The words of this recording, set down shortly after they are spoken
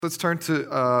Let's turn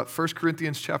to 1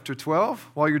 Corinthians chapter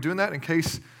 12. While you're doing that, in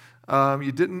case I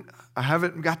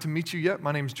haven't got to meet you yet,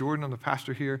 my name's Jordan. I'm the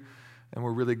pastor here, and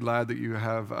we're really glad that you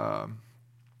have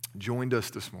joined us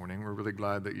this morning. We're really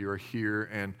glad that you are here,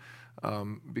 and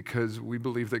because we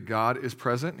believe that God is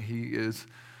present. He is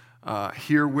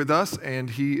here with us, and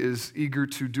He is eager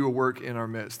to do a work in our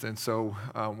midst. And so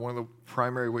one of the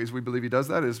primary ways we believe He does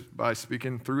that is by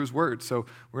speaking through His Word. So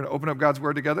we're going to open up God's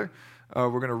Word together. We're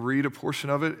going to read a portion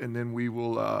of it, and then we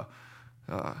will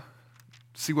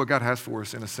see what God has for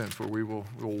us in a sense, where we'll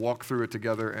walk through it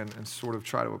together and sort of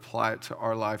try to apply it to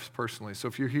our lives personally. So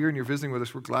if you're here and you're visiting with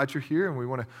us, we're glad you're here, and we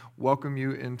want to welcome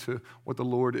you into what the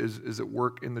Lord is at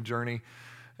work in the journey.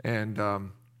 And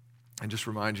just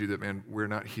remind you that, man, we're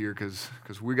not here because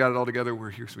we got it all together. We're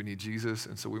here because we need Jesus,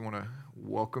 and so we want to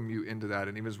welcome you into that.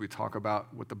 And even as we talk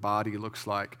about what the body looks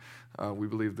like, we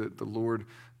believe that the Lord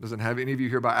doesn't have any of you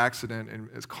here by accident and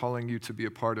is calling you to be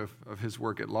a part of His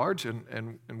work at large,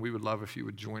 and we would love if you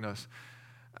would join us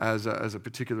as a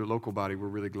particular local body. We're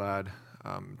really glad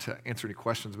to answer any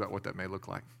questions about what that may look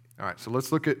like. All right, so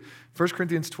let's look at 1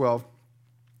 Corinthians 12.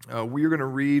 We are going to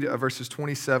read verses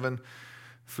 27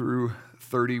 through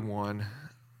 31,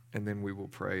 and then we will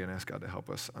pray and ask God to help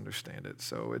us understand it.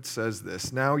 So it says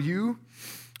this: "Now you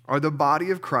are the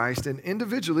body of Christ and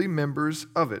individually members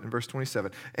of it," in verse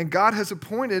 27. "And God has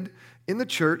appointed in the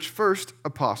church first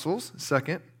apostles,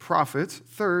 second prophets,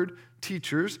 third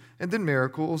teachers, and then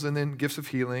miracles, and then gifts of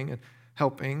healing and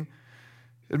helping,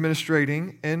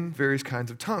 administrating, and various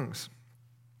kinds of tongues.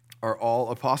 Are all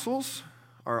apostles?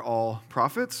 Are all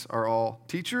prophets? Are all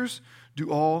teachers? Do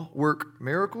all work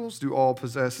miracles? Do all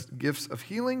possess gifts of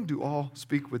healing? Do all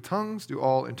speak with tongues? Do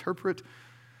all interpret?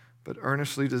 But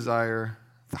earnestly desire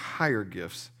the higher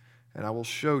gifts, and I will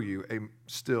show you a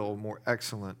still more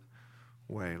excellent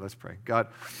way." Let's pray. God,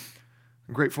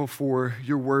 I'm grateful for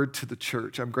your word to the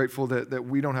church. I'm grateful that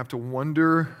we don't have to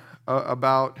wonder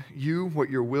about you, what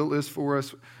your will is for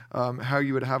us, how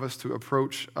you would have us to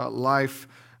approach life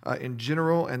in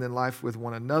general, and then life with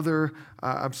one another.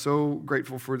 I'm so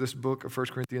grateful for this book of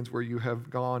 1 Corinthians where you have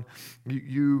gone,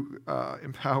 you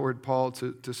empowered Paul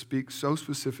to speak so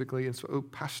specifically and so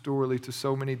pastorally to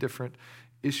so many different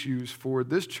issues for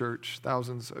this church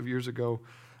thousands of years ago,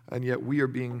 and yet we are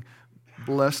being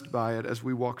blessed by it as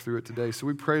we walk through it today. So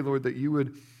we pray, Lord, that you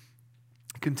would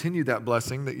continue that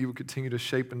blessing, that you would continue to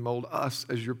shape and mold us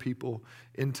as your people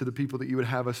into the people that you would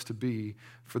have us to be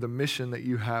for the mission that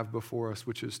you have before us,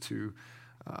 which is to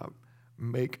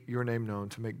make your name known,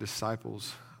 to make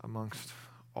disciples amongst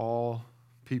all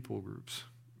people groups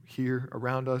here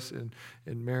around us in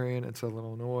Marion and Southern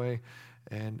Illinois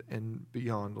and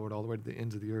beyond, Lord, all the way to the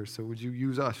ends of the earth. So would you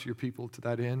use us, your people, to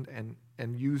that end,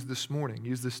 and use this morning,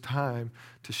 use this time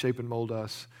to shape and mold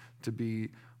us to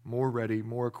be more ready,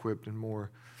 more equipped, and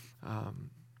more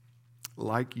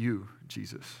like you,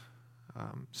 Jesus.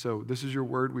 So this is your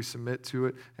word. We submit to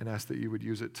it and ask that you would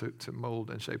use it to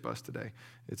mold and shape us today.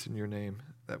 It's in your name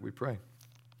that we pray.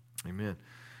 Amen.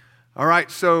 All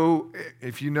right, so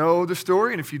if you know the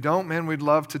story, and if you don't, man, we'd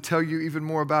love to tell you even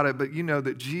more about it, but you know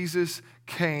that Jesus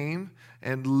came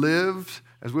and lived,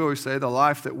 as we always say, the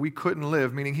life that we couldn't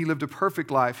live, meaning he lived a perfect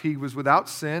life. He was without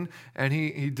sin, and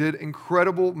he did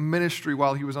incredible ministry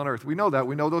while he was on earth. We know that.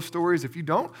 We know those stories. If you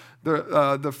don't,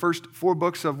 the first 4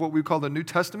 books of what we call the New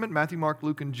Testament, Matthew, Mark,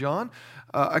 Luke, and John,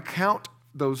 account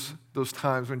those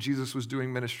times when Jesus was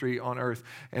doing ministry on earth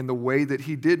and the way that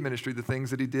he did ministry, the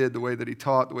things that he did, the way that he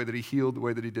taught, the way that he healed, the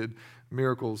way that he did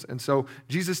miracles. And so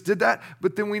Jesus did that,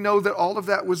 but then we know that all of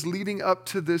that was leading up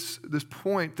to this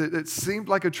point that it seemed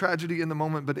like a tragedy in the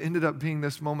moment, but ended up being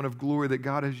this moment of glory that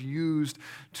God has used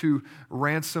to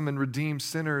ransom and redeem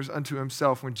sinners unto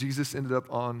himself when Jesus ended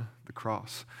up on the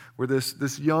cross, where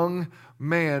this young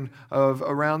man of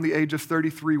around the age of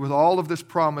 33 with all of this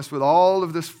promise, with all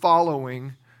of this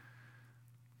following,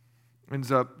 ends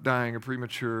up dying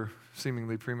a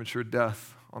seemingly premature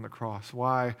death on the cross.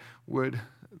 Why would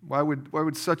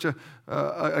such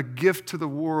a gift to the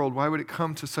world, why would it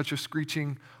come to such a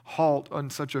screeching halt on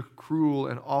such a cruel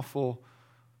and awful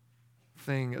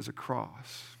thing as a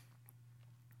cross?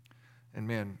 And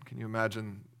man, can you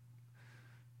imagine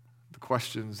the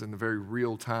questions and the very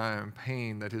real-time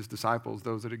pain that his disciples,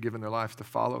 those that had given their lives to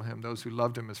follow him, those who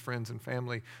loved him as friends and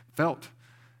family, felt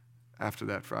after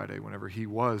that Friday whenever he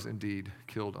was indeed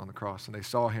killed on the cross, and they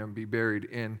saw him be buried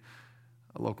in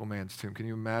a local man's tomb. Can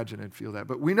you imagine and feel that?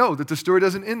 But we know that the story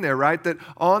doesn't end there, right? That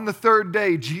on the third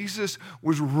day, Jesus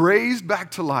was raised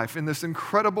back to life in this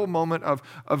incredible moment of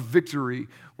victory,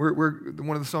 where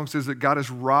one of the songs says that God has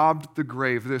robbed the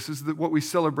grave. This is what we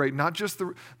celebrate, not just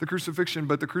the crucifixion,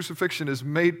 but the crucifixion is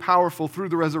made powerful through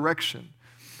the resurrection.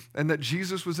 And that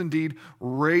Jesus was indeed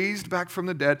raised back from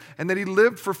the dead, and that he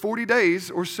lived for 40 days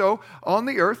or so on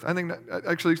the earth. I think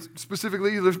actually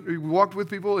specifically he walked with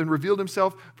people and revealed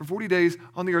himself for 40 days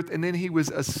on the earth, and then he was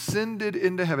ascended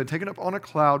into heaven, taken up on a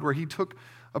cloud where he took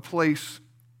a place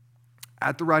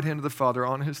at the right hand of the Father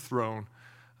on his throne.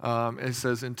 It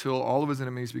says, until all of his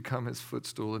enemies become his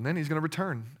footstool, and then he's going to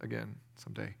return again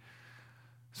someday.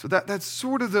 So that's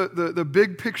sort of the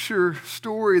big picture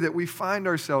story that we find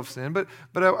ourselves in. But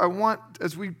I want,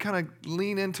 as we kind of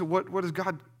lean into what is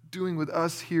God doing with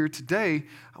us here today,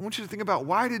 I want you to think about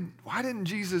why didn't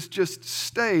Jesus just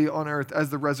stay on earth as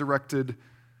the resurrected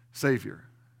Savior?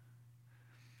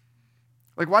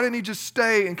 Like, why didn't he just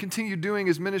stay and continue doing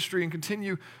his ministry and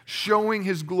continue showing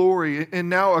his glory in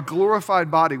now a glorified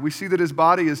body? We see that his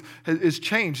body is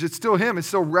changed. It's still him. It's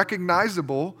still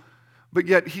recognizable. But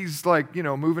yet he's like,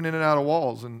 moving in and out of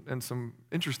walls and some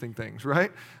interesting things, right?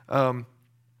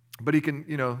 But he can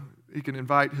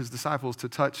invite his disciples to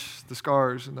touch the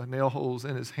scars and the nail holes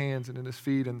in his hands and in his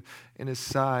feet and in his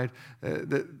side,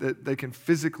 that they can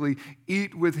physically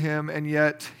eat with him, and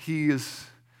yet he is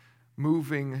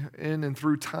moving in and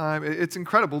through time. It's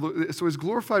incredible. So his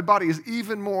glorified body is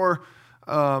even more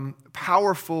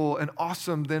powerful and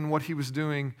awesome than what he was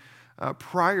doing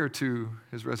prior to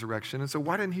his resurrection. And so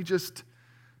why didn't he just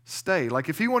stay? Like,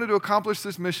 if he wanted to accomplish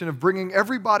this mission of bringing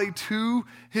everybody to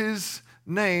his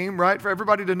name, right, for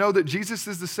everybody to know that Jesus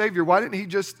is the Savior, why didn't he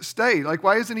just stay? Like,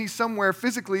 why isn't he somewhere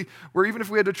physically where even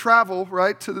if we had to travel,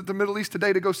 right, to the Middle East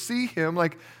today to go see him,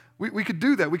 like, we could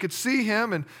do that. We could see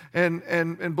him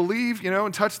and believe,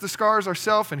 and touch the scars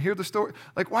ourselves and hear the story.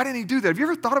 Like, why didn't he do that? Have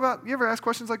you ever asked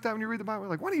questions like that when you read the Bible?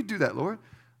 Like, why do you do that, Lord?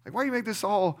 Like, why do you make this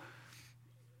all...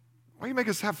 Why do you make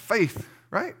us have faith,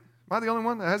 right? Am I the only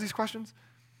one that has these questions?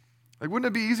 Like, wouldn't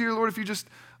it be easier, Lord, if you just,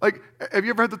 have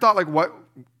you ever had the thought,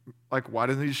 why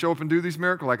doesn't he show up and do these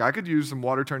miracles? Like, I could use some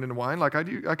water turned into wine. Like, I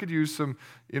could use some,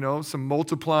 some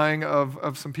multiplying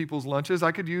of some people's lunches.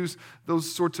 I could use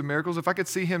those sorts of miracles. If I could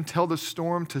see him tell the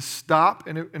storm to stop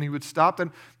and he would stop,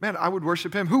 then, man, I would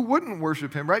worship him. Who wouldn't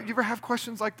worship him, right? You ever have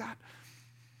questions like that?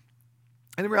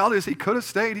 And the reality is he could have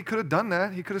stayed. He could have done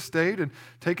that. He could have stayed and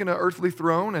taken an earthly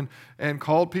throne and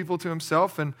called people to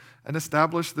himself and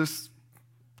established this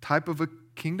type of a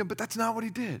kingdom. But that's not what he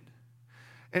did.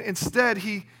 And instead,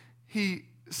 he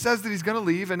says that he's going to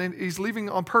leave, and he's leaving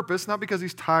on purpose, not because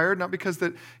he's tired, not because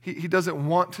that he doesn't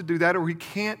want to do that or he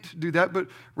can't do that, but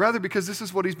rather because this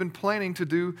is what he's been planning to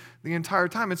do the entire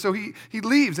time. And so he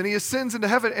leaves and he ascends into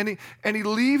heaven, and he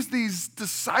leaves these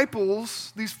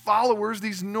disciples, these followers,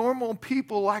 these normal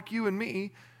people like you and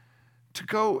me to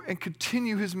go and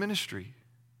continue his ministry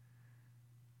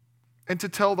and to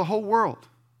tell the whole world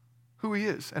who he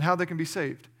is and how they can be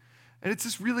saved. And it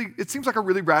seems like a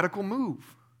really radical move,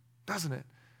 doesn't it?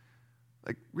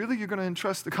 Like, really, you're going to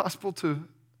entrust the gospel to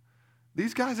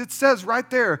these guys? It says right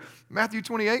there, Matthew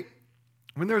 28,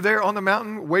 when they're there on the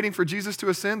mountain waiting for Jesus to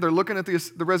ascend, they're looking at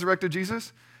the resurrected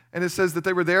Jesus, and it says that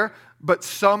they were there, but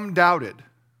some doubted.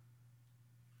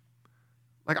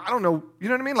 Like, I don't know, you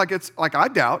know what I mean? Like, it's like I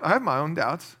doubt. I have my own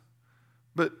doubts,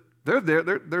 but they're there.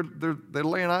 They're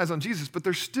laying eyes on Jesus, but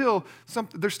they're still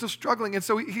struggling. And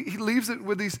so he leaves it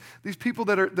with these people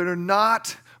that are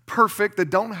not perfect, that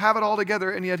don't have it all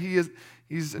together, and yet he's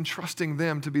entrusting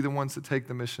them to be the ones that take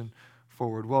the mission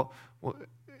forward. Well,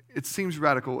 it seems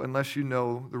radical unless you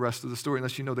know the rest of the story,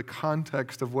 unless you know the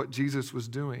context of what Jesus was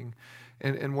doing.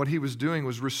 And what he was doing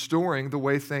was restoring the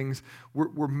way things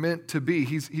were meant to be.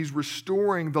 He's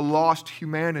restoring the lost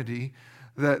humanity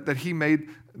that he made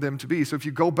them to be. So if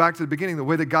you go back to the beginning, the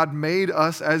way that God made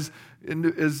us as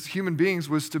human beings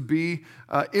was to be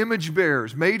image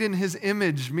bearers, made in his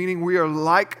image, meaning we are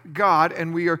like God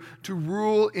and we are to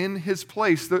rule in his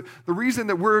place. The reason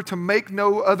that we're to make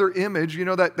no other image,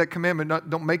 that commandment,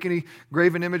 don't make any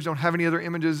graven image, don't have any other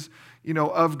images,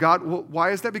 of God. Well,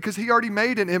 why is that? Because he already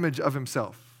made an image of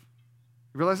himself.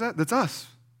 You realize that? That's us.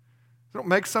 Don't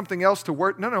make something else to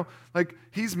work. No. Like,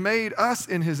 he's made us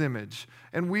in his image.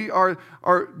 And we are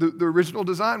the original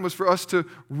design was for us to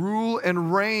rule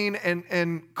and reign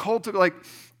and cultivate,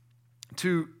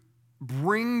 to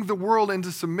bring the world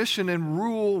into submission and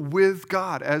rule with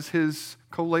God as his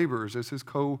co-laborers, as his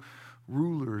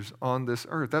co-rulers on this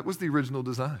earth. That was the original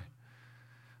design.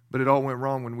 But it all went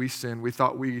wrong when we sinned. We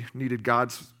thought we needed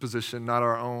God's position, not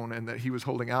our own, and that he was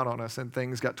holding out on us, and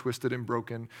things got twisted and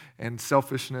broken, and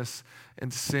selfishness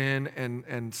and sin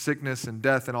and sickness and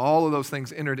death and all of those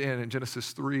things entered in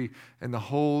Genesis 3, and the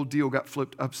whole deal got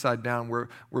flipped upside down where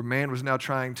man was now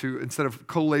trying to, instead of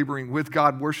co-laboring with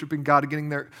God, worshiping God, getting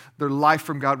their life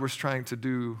from God, was trying to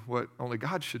do what only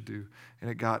God should do, and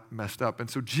it got messed up. And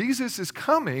so Jesus is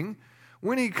coming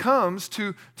when he comes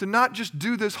to not just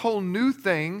do this whole new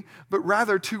thing, but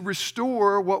rather to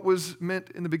restore what was meant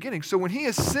in the beginning. So when he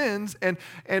ascends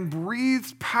and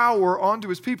breathes power onto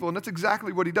his people, and that's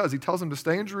exactly what he does. He tells them to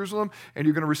stay in Jerusalem, and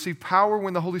you're going to receive power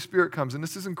when the Holy Spirit comes. And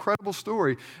this is an incredible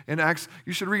story in Acts.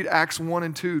 You should read Acts 1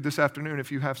 and 2 this afternoon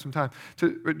if you have some time.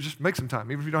 Just make some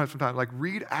time, even if you don't have some time. Like,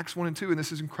 read Acts 1 and 2, and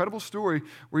this is an incredible story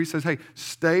where he says, hey,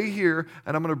 stay here,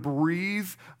 and I'm going to breathe.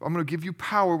 I'm going to give you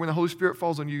power. When the Holy Spirit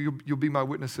falls on you, you'll be my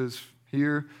witnesses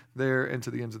here, there, and to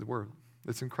the ends of the world.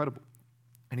 It's incredible.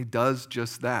 And he does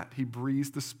just that. He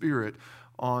breathes the Spirit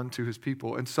onto his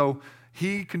people. And so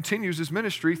he continues his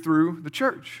ministry through the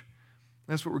church.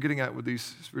 That's what we're getting at with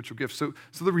these spiritual gifts. So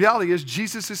the reality is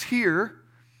Jesus is here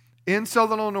in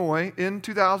Southern Illinois in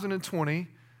 2020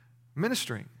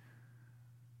 ministering.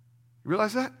 You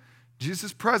realize that? Jesus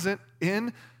is present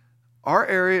in our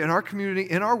area, in our community,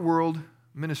 in our world,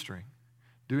 ministering,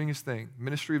 doing his thing.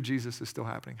 Ministry of Jesus is still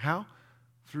happening. How?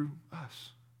 Through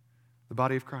us, the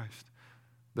body of Christ.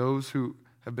 Those who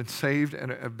have been saved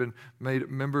and have been made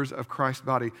members of Christ's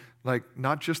body. Like,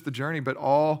 not just the journey, but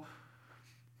all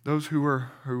those who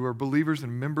are believers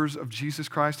and members of Jesus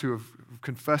Christ, who have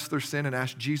confessed their sin and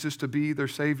asked Jesus to be their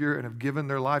Savior and have given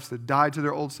their lives, that died to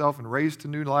their old self and raised to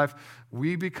new life.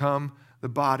 We become the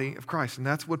body of Christ. And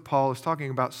that's what Paul is talking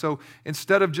about. So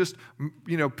instead of just,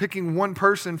 picking one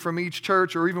person from each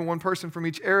church or even one person from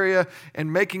each area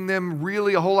and making them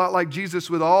really a whole lot like Jesus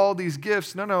with all these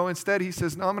gifts, no. Instead, he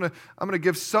says, no, I'm going to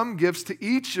give some gifts to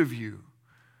each of you.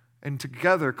 And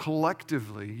together,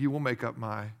 collectively, you will make up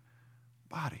my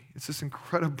body. It's this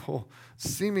incredible,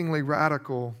 seemingly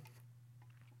radical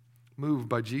move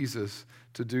by Jesus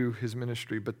to do his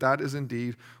ministry. But that is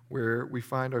indeed where we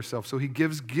find ourselves. So he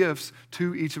gives gifts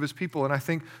to each of his people. And I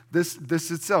think this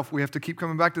itself, we have to keep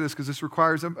coming back to this because this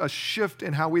requires a shift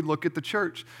in how we look at the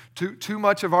church. Too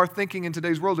much of our thinking in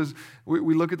today's world is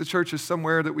we look at the church as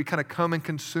somewhere that we kind of come and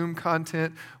consume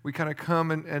content. We kind of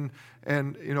come and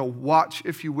watch,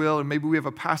 if you will, and maybe we have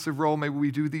a passive role. Maybe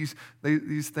we do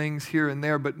these things here and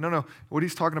there. But no. What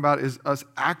he's talking about is us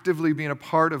actively being a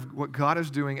part of what God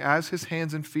is doing as his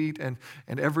hands and feet and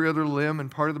every other limb and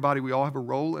part of the body. We all have a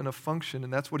role and a function,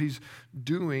 and that's what he's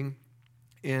doing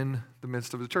in the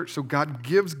midst of the church. So God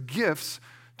gives gifts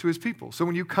to his people. So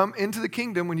when you come into the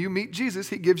kingdom, when you meet Jesus,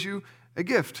 he gives you a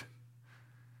gift.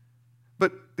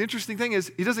 But the interesting thing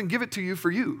is, he doesn't give it to you for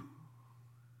you.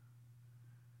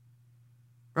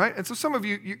 Right? And so some of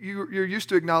you're used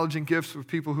to acknowledging gifts of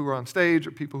people who are on stage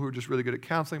or people who are just really good at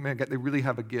counseling. Man, they really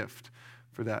have a gift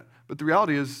for that. But the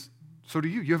reality is, so do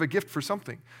you. You have a gift for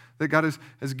something. That God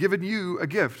has given you a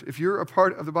gift. If you're a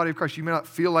part of the body of Christ, you may not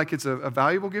feel like it's a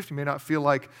valuable gift. You may not feel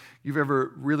like you've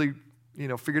ever really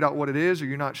figured out what it is, or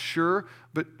you're not sure.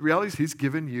 But the reality is he's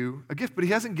given you a gift. But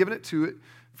he hasn't given it to it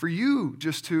for you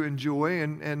just to enjoy,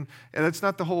 and that's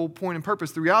not the whole point and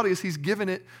purpose. The reality is he's given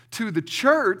it to the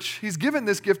church. He's given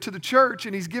this gift to the church,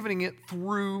 and he's giving it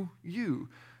through you.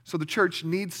 So the church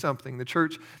needs something. The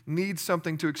church needs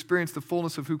something to experience the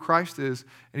fullness of who Christ is,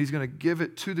 and he's going to give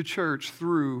it to the church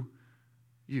through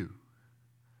you.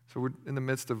 So we're in the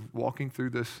midst of walking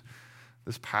through this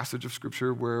passage of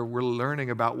Scripture where we're learning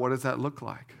about what does that look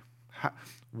like.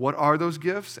 What are those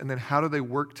gifts, and then how do they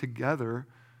work together,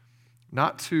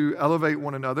 not to elevate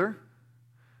one another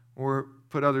or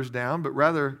put others down, but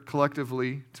rather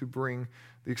collectively to bring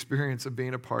the experience of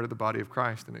being a part of the body of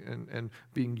Christ and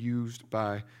being used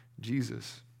by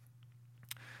Jesus.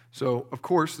 So, of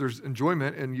course, there's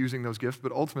enjoyment in using those gifts,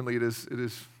 but ultimately it is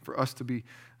for us to be,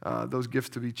 those gifts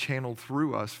to be channeled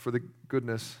through us for the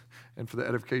goodness and for the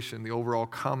edification, the overall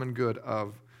common good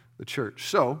of the church.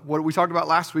 So, what we talked about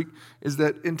last week is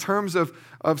that in terms of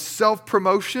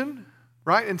self-promotion,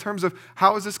 right? In terms of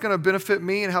how is this going to benefit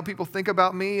me and how people think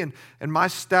about me and my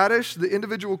status, the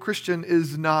individual Christian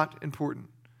is not important.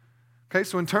 Okay,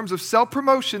 so in terms of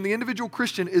self-promotion, the individual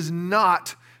Christian is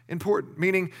not important,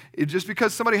 meaning just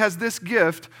because somebody has this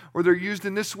gift or they're used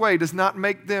in this way does not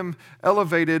make them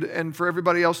elevated and for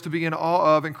everybody else to be in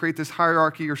awe of and create this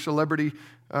hierarchy or celebrity,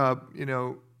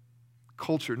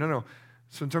 culture. No.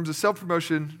 So in terms of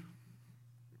self-promotion,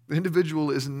 the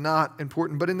individual is not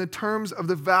important. But in the terms of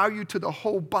the value to the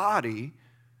whole body,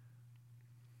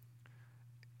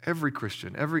 every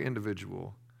Christian, every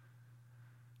individual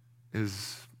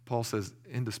is, Paul says,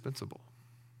 indispensable.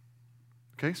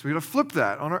 Okay, so we got to flip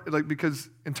that on our, because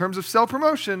in terms of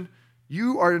self-promotion,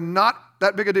 you are not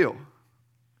that big a deal.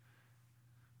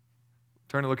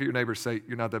 Turn and look at your neighbor and say,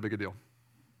 you're not that big a deal.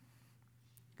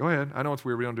 Go ahead. I know it's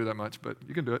weird. We don't do that much, but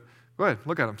you can do it. Go ahead.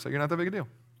 Look at them. Say, you're not that big a deal.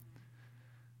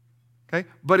 Okay?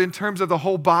 But in terms of the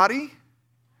whole body,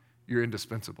 you're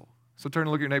indispensable. So turn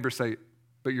and look at your neighbor and say,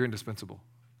 but you're indispensable.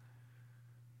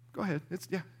 Go ahead.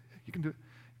 You can do it.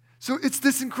 So it's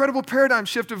this incredible paradigm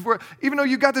shift of where, even though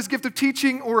you got this gift of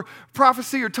teaching or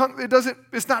prophecy or tongue,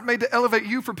 it's not made to elevate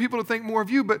you for people to think more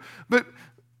of you, but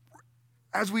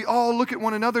as we all look at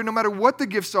one another, no matter what the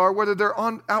gifts are, whether they're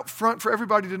out front for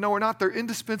everybody to know or not, they're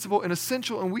indispensable and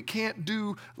essential, and we can't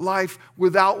do life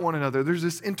without one another. There's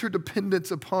this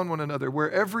interdependence upon one another where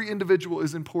every individual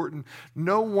is important.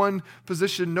 No one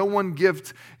position, no one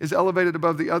gift is elevated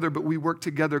above the other, but we work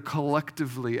together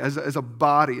collectively as a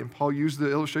body. And Paul used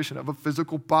the illustration of a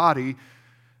physical body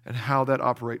and how that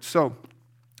operates. So,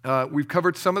 we've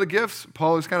covered some of the gifts.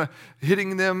 Paul is kind of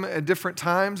hitting them at different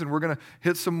times, and we're going to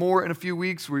hit some more in a few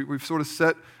weeks. We've sort of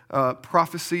set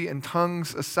prophecy and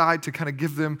tongues aside to kind of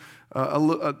give them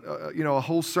a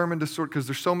whole sermon to sort, because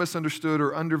they're so misunderstood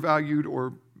or undervalued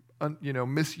or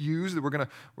misused that we're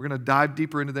going to dive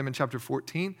deeper into them in chapter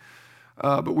 14.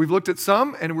 But we've looked at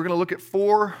some, and we're going to look at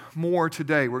 4 more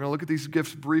today. We're going to look at these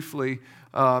gifts briefly,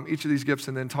 each of these gifts,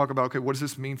 and then talk about, okay, what does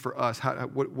this mean for us?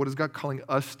 What is God calling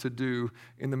us to do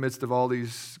in the midst of all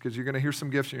these? Because you're going to hear some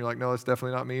gifts, and you're like, no, that's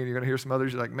definitely not me. And you're going to hear some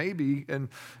others, you're like, maybe, and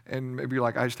maybe you're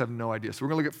like, I just have no idea. So we're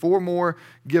going to look at 4 more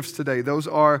gifts today. Those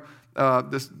are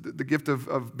the gift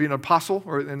of being an apostle,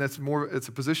 and it's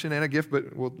a position and a gift,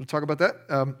 but we'll talk about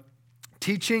that.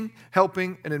 Teaching,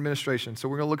 helping, and administration. So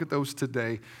we're going to look at those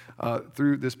today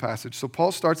through this passage. So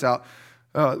Paul starts out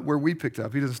where we picked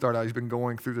up. He doesn't start out. He's been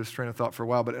going through this train of thought for a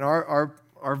while. But in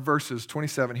our verses,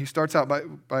 27, he starts out by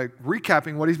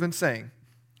recapping what he's been saying.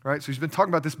 Right? So he's been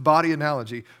talking about this body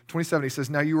analogy. 27, he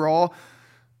says, now you are all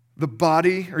the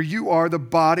body, or you are the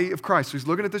body of Christ. So he's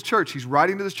looking at this church. He's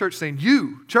writing to this church saying,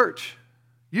 you, church,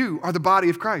 you are the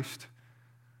body of Christ.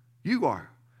 You are.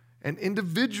 And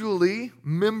individually,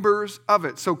 members of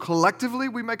it. So collectively,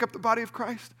 we make up the body of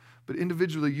Christ, but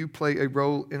individually, you play a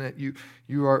role in it.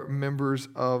 You are members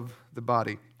of the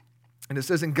body. And it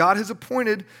says, and God has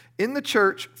appointed in the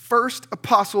church first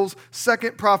apostles,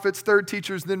 second prophets, third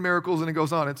teachers, then miracles, and it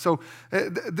goes on. And so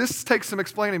this takes some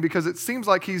explaining because it seems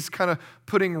like he's kind of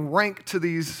putting rank to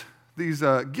these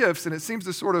gifts, and it seems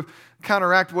to sort of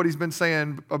counteract what he's been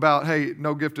saying about, hey,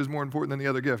 no gift is more important than the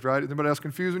other gift, right? Is anybody else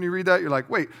confused when you read that? You're like,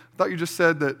 wait, I thought you just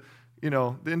said that,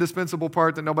 the indispensable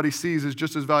part that nobody sees is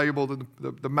just as valuable to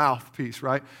the mouthpiece,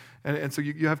 right? And so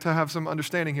you have to have some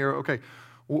understanding here. Okay,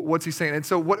 what's he saying? And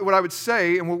so what I would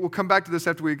say, and we'll come back to this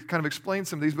after we kind of explain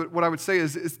some of these, but what I would say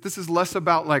is this is less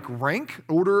about like rank,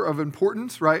 order of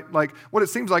importance, right? Like what it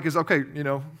seems like is, okay,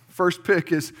 first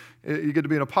pick is you get to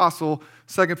be an apostle,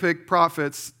 second pick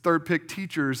prophets, third pick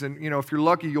teachers, and if you're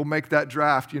lucky, you'll make that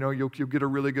draft. You'll get a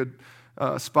really good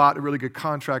spot, a really good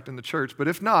contract in the church. But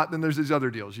if not, then there's these other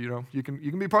deals. You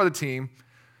can be part of the team.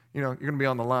 You're going to be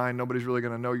on the line. Nobody's really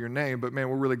going to know your name, but man,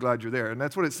 we're really glad you're there. And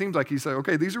that's what it seems like. He said,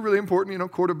 okay, these are really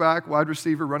important. Quarterback, wide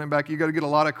receiver, running back. You got to get a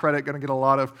lot of credit. Going to get a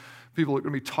lot of people are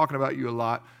going to be talking about you a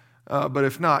lot. But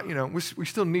if not, we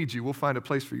still need you. We'll find a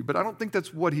place for you. But I don't think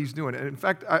that's what he's doing. And in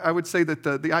fact, I would say that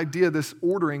the idea of this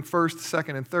ordering first,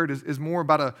 second, and third is more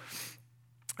about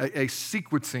a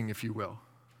sequencing, if you will,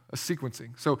 a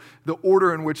sequencing. So the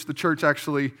order in which the church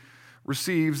actually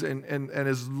receives and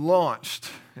is launched.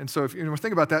 And so if you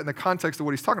think about that in the context of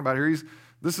what he's talking about here,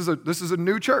 this is a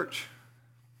new church.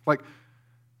 Like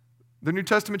the New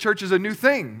Testament church is a new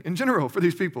thing in general for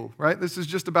these people, right? This is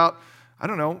just about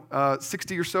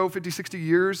 60 or so, 50, 60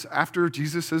 years after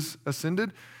Jesus has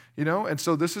ascended, and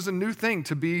so this is a new thing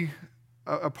to be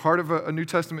a part of a New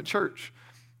Testament church.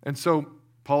 And so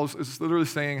Paul is literally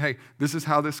saying, hey, this is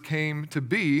how this came to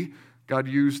be. God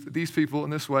used these people in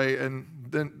this way, and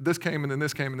then this came, and then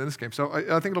this came, and then this came. So I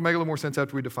think it'll make a little more sense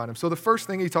after we define them. So the first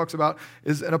thing he talks about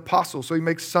is an apostle. So he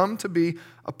makes some to be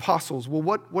apostles. Well,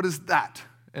 what is that?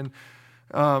 And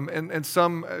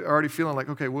some are already feeling like,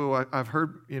 okay, well, I've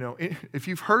heard, if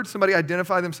you've heard somebody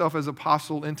identify themselves as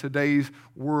apostle in today's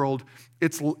world,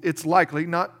 it's likely,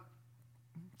 not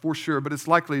for sure, but it's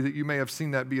likely that you may have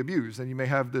seen that be abused, and you may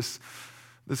have this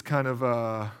kind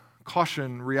of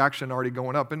caution reaction already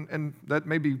going up, and that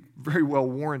may be very well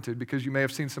warranted because you may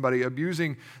have seen somebody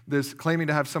abusing this, claiming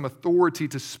to have some authority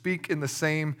to speak in the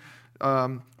same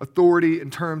authority in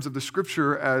terms of the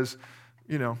scripture as,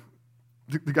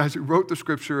 the guys who wrote the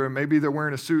scripture, and maybe they're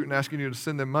wearing a suit and asking you to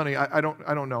send them money. I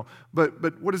don't know.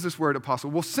 But what is this word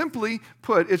apostle? Well, simply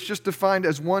put, it's just defined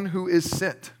as one who is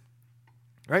sent.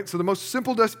 Right? So the most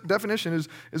simple definition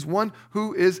is one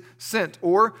who is sent.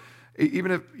 Or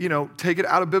even if, take it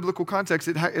out of biblical context,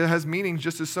 it has meaning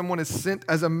just as someone is sent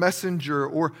as a messenger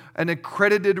or an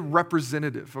accredited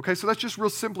representative. Okay, so that's just real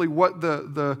simply what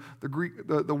the Greek,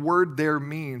 the word there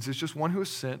means. It's just one who is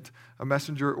sent, a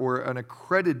messenger or an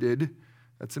accredited,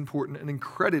 that's important, an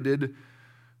accredited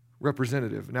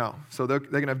representative. Now, so they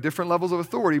can have different levels of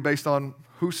authority based on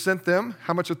who sent them,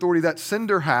 how much authority that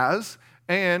sender has,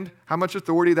 and how much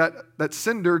authority that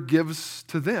sender gives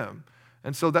to them.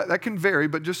 And so that can vary,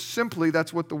 but just simply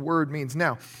that's what the word means.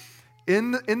 Now,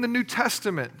 in the New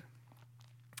Testament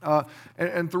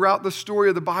and throughout the story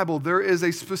of the Bible, there is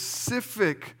a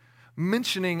specific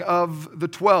mentioning of the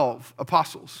 12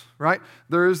 apostles, right?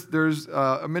 There's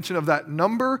a mention of that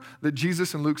number that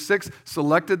Jesus in Luke 6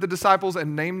 selected the disciples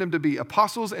and named them to be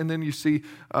apostles. And then you see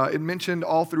it mentioned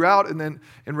all throughout. And then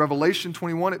in Revelation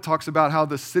 21, it talks about how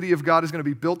the city of God is going to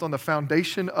be built on the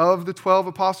foundation of the 12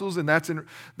 apostles. And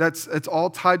it's all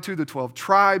tied to the 12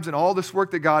 tribes and all this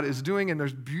work that God is doing. And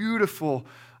there's beautiful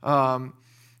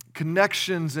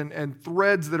connections and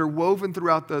threads that are woven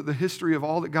throughout the history of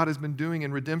all that God has been doing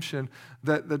in redemption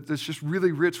that's just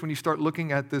really rich when you start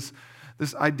looking at this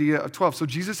idea of 12. So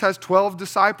Jesus has 12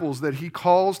 disciples that he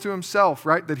calls to himself,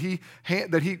 right?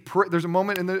 There's a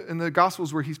moment in the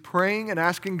Gospels where he's praying and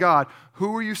asking God,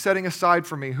 who are you setting aside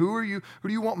for me? Who do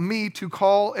you want me to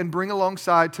call and bring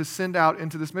alongside to send out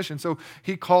into this mission? So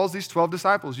he calls these 12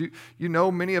 disciples. You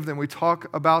know many of them. We talk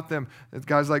about them.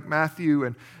 Guys like Matthew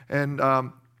and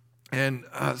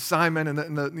Simon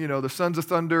and the sons of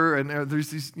thunder, and there's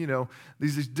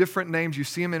these different names. You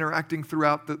see him interacting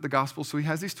throughout the gospel. So he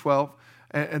has these 12,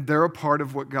 and they're a part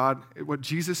of what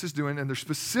Jesus is doing, and they're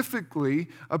specifically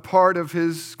a part of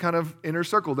his kind of inner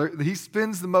circle. He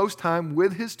spends the most time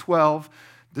with his 12,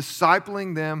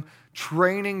 discipling them,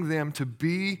 training them to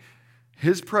be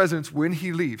his presence when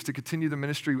he leaves to continue the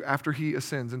ministry after he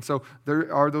ascends. And so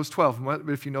there are those 12.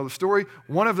 If you know the story,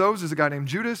 one of those is a guy named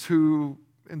Judas who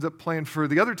ends up playing for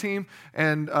the other team,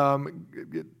 and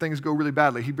things go really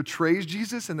badly. He betrays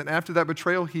Jesus, and then after that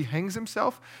betrayal, he hangs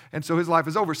himself, and so his life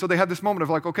is over. So they have this moment of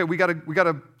like, okay, we got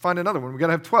to find another one. We got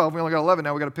to have 12. We only got 11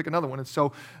 now. We got to pick another one. And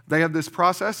so they have this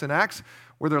process in Acts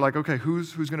where they're like, okay,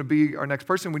 who's going to be our next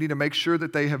person? We need to make sure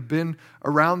that they have been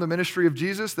around the ministry of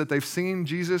Jesus, that they've seen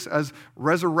Jesus as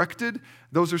resurrected.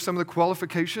 Those are some of the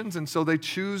qualifications. And so they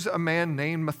choose a man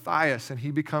named Matthias, and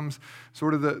he becomes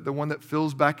sort of the one that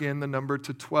fills back in the number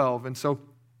to 12. And so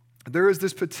there is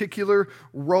this particular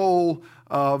role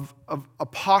of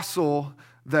apostle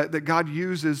that God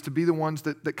uses to be the ones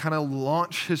that kind of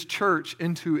launch his church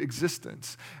into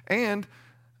existence. And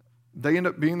they end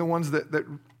up being the ones that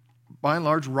by and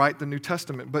large, write the New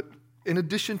Testament. But in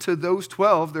addition to those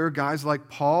 12, there are guys like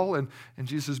Paul and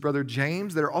Jesus' brother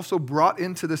James that are also brought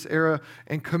into this era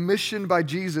and commissioned by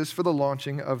Jesus for the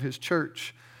launching of his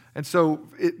church. And so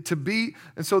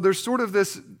there's sort of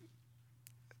this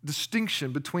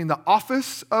distinction between the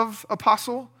office of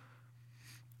apostle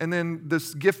and then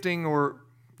this gifting or,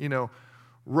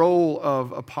 role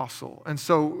of apostle. And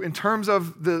so in terms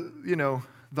of the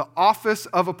office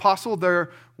of apostle,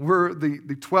 there were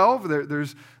the 12.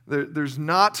 There's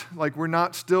not, like, we're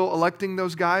not still electing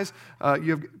those guys.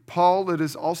 You have Paul that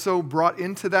is also brought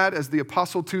into that as the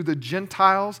apostle to the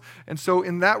Gentiles. And so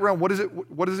in that realm, what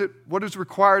is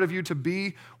required of you to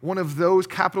be one of those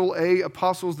capital A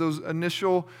apostles, those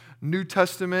initial New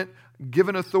Testament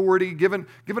given authority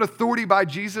by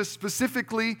Jesus?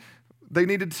 Specifically, they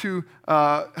needed to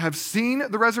have seen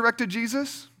the resurrected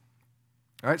Jesus.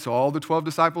 All right, so all the 12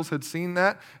 disciples had seen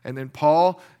that, and then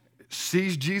Paul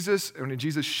sees Jesus, and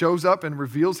Jesus shows up and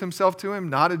reveals himself to him,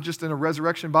 not just in a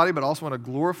resurrection body, but also in a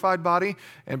glorified body.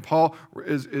 And Paul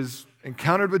is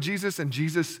encountered with Jesus, and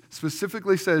Jesus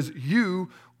specifically says, you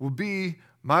will be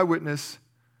my witness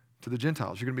to the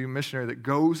Gentiles. You're going to be a missionary that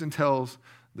goes and tells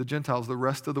the Gentiles, the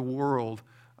rest of the world,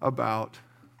 about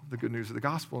the good news of the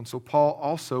gospel. And so Paul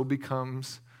also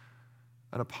becomes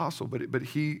an apostle, but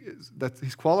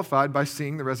he's qualified by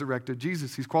seeing the resurrected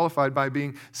Jesus. He's qualified by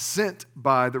being sent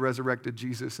by the resurrected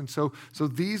Jesus. And so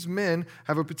these men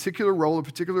have a particular role, a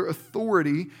particular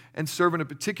authority, and serve in a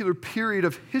particular period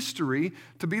of history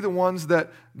to be the ones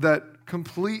that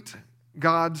complete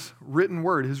God's written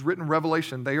word, his written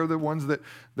revelation. They are the ones that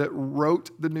wrote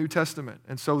the New Testament.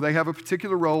 And so they have a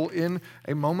particular role in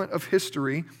a moment of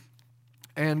history.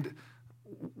 And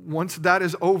once that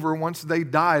is over, once they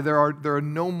die, there are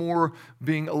no more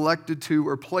being elected to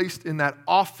or placed in that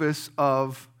office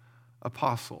of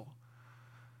apostle.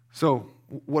 So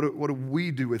what do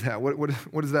we do with that?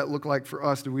 What does that look like for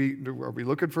us? Are we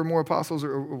looking for more apostles,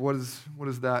 or what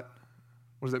does that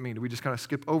mean? Do we just kind of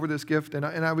skip over this gift? And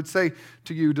I would say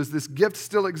to you, does this gift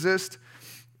still exist?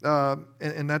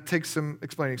 And that takes some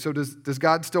explaining. So does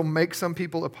God still make some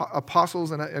people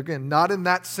apostles? And again, not in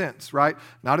that sense, right?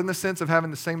 Not in the sense of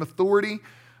having the same authority,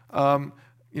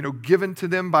 given to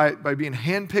them by being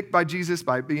handpicked by Jesus,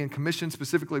 by being commissioned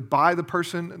specifically by the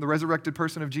person, the resurrected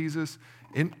person of Jesus,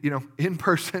 in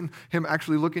person, him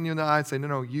actually looking you in the eye and saying,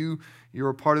 no, you're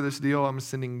a part of this deal. I'm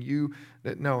sending you.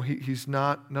 No, he's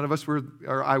not. None of us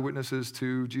are eyewitnesses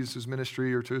to Jesus'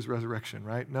 ministry or to his resurrection,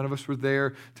 right? None of us were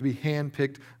there to be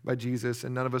handpicked by Jesus,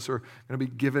 and none of us are going to be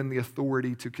given the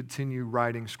authority to continue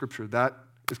writing Scripture. That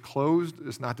is closed.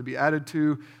 It's not to be added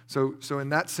to. So in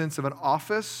that sense of an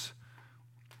office,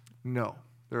 no,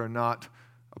 there are not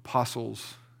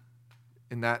apostles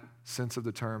in that sense of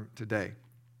the term today.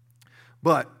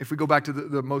 But if we go back to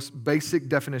the most basic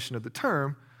definition of the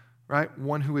term, right,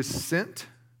 one who is sent,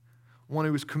 one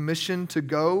who is commissioned to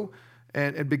go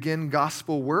and begin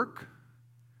gospel work,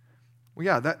 well,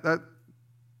 yeah,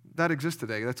 that exists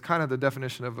today. That's kind of the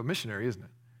definition of a missionary, isn't it?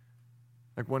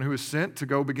 Like one who is sent to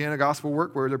go begin a gospel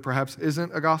work where there perhaps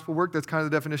isn't a gospel work. That's kind of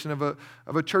the definition of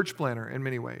a church planner in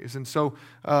many ways. And so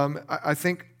I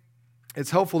think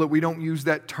it's helpful that we don't use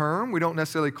that term. We don't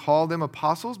necessarily call them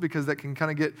apostles because that can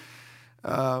kind of get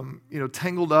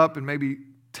tangled up and maybe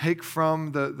take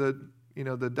from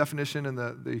the definition and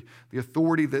the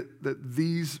authority that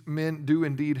these men do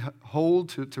indeed hold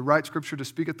to write Scripture, to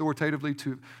speak authoritatively,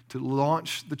 to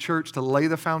launch the church, to lay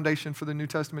the foundation for the New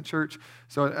Testament church.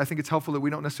 So I think it's helpful that we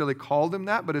don't necessarily call them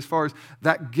that, but as far as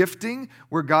that gifting,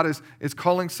 where God is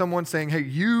calling someone saying, hey,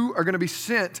 you are going to be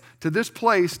sent to this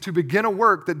place to begin a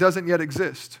work that doesn't yet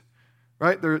exist.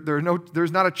 Right?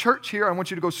 There's not a church here. I want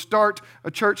you to go start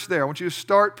a church there. I want you to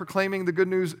start proclaiming the good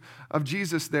news of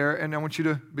Jesus there, and I want you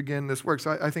to begin this work.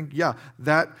 So I think, yeah,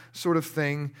 that sort of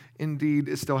thing indeed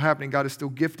is still happening. God is still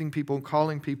gifting people and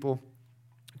calling people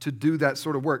to do that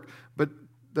sort of work. But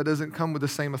that doesn't come with the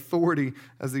same authority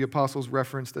as the apostles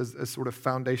referenced as sort of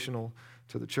foundational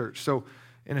to the church. So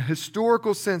in a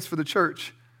historical sense for the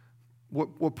church,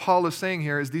 what Paul is saying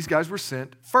here is these guys were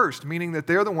sent first, meaning that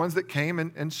they're the ones that came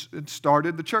and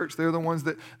started the church. They're the ones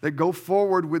that go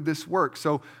forward with this work.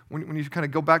 So when you kind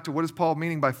of go back to what is Paul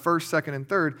meaning by first, second, and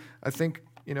third, I think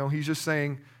he's just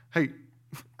saying, hey,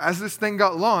 as this thing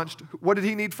got launched, what did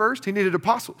he need first? He needed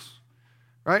apostles.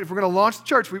 Right? If we're going to launch the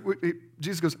church,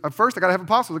 Jesus goes, first I got to have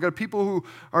apostles. I got people who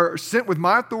are sent with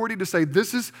my authority to say,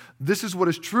 this is what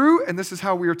is true, and this is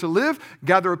how we are to live.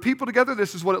 Gather a people together.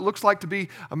 This is what it looks like to be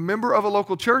a member of a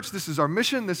local church. This is our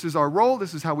mission. This is our role.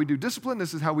 This is how we do discipline.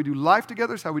 This is how we do life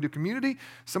together. This is how we do community.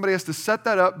 Somebody has to set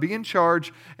that up, be in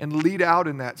charge, and lead out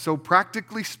in that. So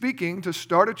practically speaking, to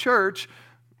start a church,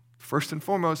 first and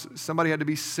foremost, somebody had to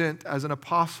be sent as an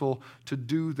apostle to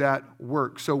do that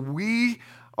work. So we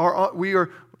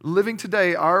are living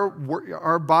today,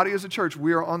 our body as a church,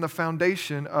 we are on the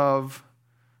foundation of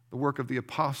the work of the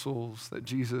apostles that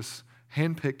Jesus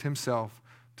handpicked himself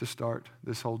to start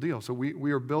this whole deal. So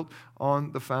we are built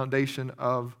on the foundation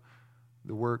of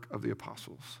the work of the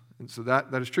apostles. And so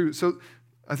that is true. So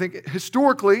I think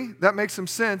historically that makes some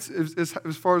sense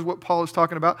as far as what Paul is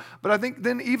talking about. But I think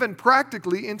then even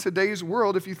practically in today's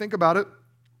world, if you think about it,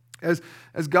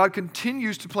 as God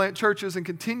continues to plant churches and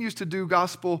continues to do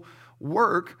gospel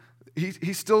work,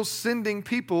 he's still sending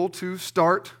people to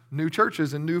start new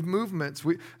churches and new movements.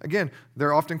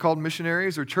 They're often called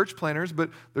missionaries or church planners, but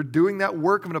they're doing that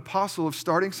work of an apostle of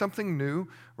starting something new,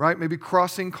 right? Maybe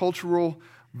crossing cultural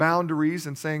boundaries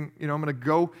and saying, I'm going to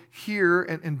go here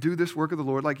and do this work of the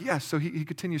Lord. So he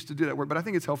continues to do that work. But I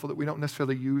think it's helpful that we don't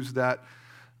necessarily use that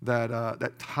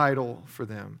title for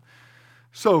them.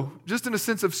 So just in a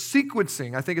sense of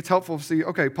sequencing, I think it's helpful to see,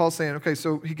 Paul's saying,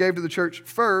 so he gave to the church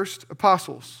first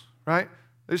apostles, right?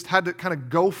 They just had to kind of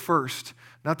go first.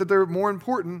 Not that they're more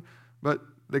important, but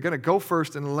they're going to go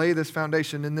first and lay this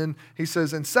foundation. And then he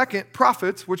says, and second,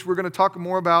 prophets, which we're going to talk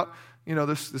more about,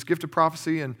 this gift of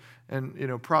prophecy and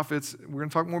prophets. We're going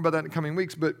to talk more about that in the coming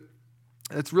weeks, but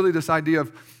it's really this idea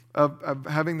of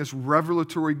having this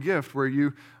revelatory gift where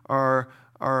you are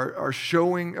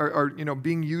showing,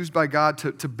 being used by God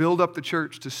to build up the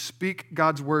church, to speak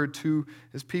God's word to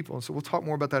his people. And so we'll talk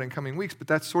more about that in coming weeks, but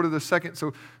that's sort of the second.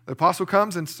 So the apostle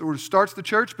comes and sort of starts the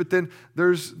church, but then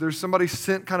there's somebody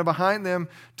sent kind of behind them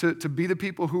to be the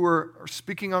people who are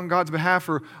speaking on God's behalf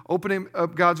or opening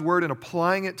up God's word and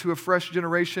applying it to a fresh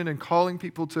generation and calling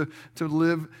people to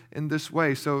live in this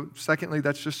way. So secondly,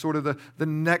 that's just sort of the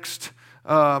next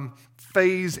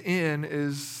phase in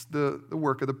is the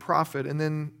work of the prophet. And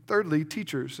then thirdly,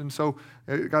 teachers. And so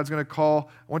God's going to call,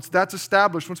 once that's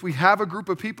established, once we have a group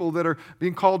of people that are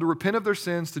being called to repent of their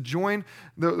sins, to join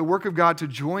the work of God, to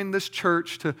join this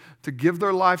church, to give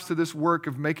their lives to this work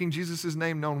of making Jesus'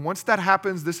 name known. Once that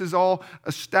happens, this is all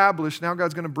established. Now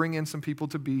God's going to bring in some people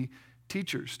to be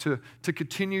teachers, to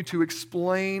continue to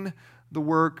explain the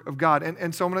work of God.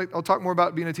 And so I'll talk more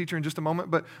about being a teacher in just a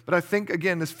moment, but I think,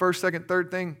 again, this first, second,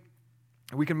 third thing,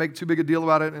 we can make too big a deal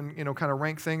about it and, kind of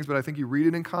rank things, but I think you read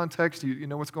it in context, you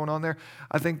know what's going on there.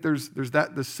 I think there's the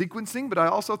sequencing, but I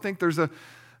also think there's a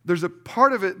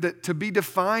part of it that to be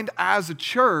defined as a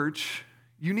church,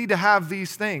 you need to have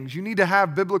these things. You need to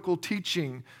have biblical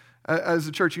teaching as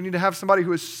a church. You need to have somebody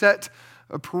who has set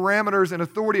parameters and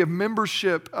authority of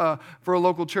membership for a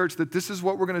local church, that this is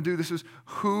what we're going to do. This is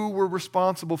who we're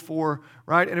responsible for,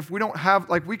 right? And if we don't have,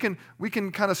 we can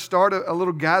kind of start a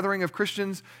little gathering of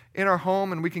Christians in our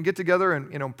home, and we can get together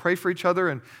and, pray for each other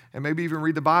and maybe even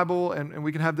read the Bible, and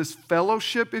we can have this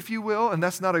fellowship, if you will, and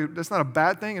that's not a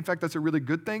bad thing. In fact, that's a really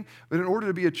good thing. But in order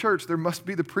to be a church, there must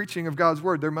be the preaching of God's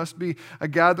word. There must be a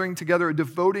gathering together, a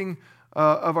devoting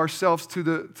of ourselves to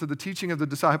the teaching of the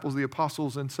disciples, the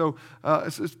apostles. And so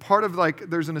it's part of,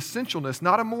 there's an essentialness,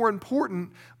 not a more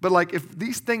important, but if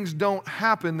these things don't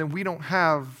happen, then we don't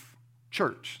have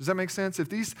church. Does that make sense? If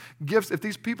these gifts, if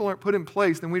these people aren't put in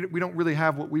place, then we don't really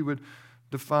have what we would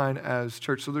define as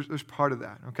church. So there's part of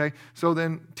that, okay? So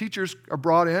then teachers are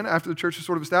brought in after the church is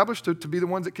sort of established to be the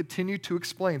ones that continue to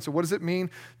explain. So what does it mean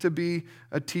to be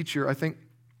a teacher? I think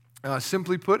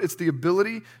simply put, it's the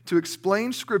ability to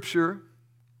explain Scripture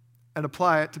and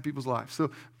apply it to people's lives.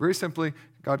 So very simply,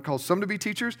 God calls some to be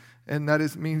teachers, and that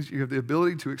means you have the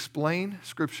ability to explain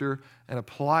Scripture and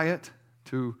apply it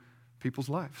to people's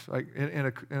lives.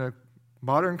 In a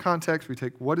modern context, we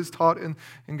take what is taught in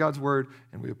God's Word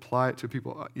and we apply it to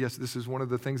people. Yes, this is one of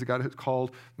the things that God has called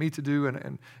me to do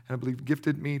and I believe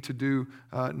gifted me to do,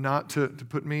 not to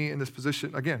put me in this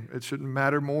position. Again, it shouldn't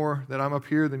matter more that I'm up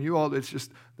here than you all. It's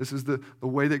just, this is the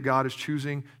way that God is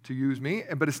choosing to use me.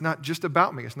 But it's not just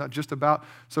about me. It's not just about,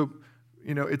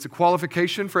 it's a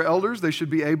qualification for elders. They should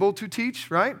be able to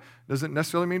teach, right? Doesn't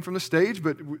necessarily mean from the stage,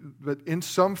 but in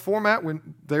some format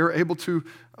when they're able to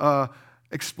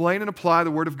explain and apply the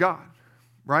Word of God,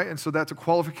 right? And so that's a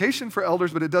qualification for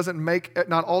elders, but it doesn't make,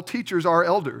 not all teachers are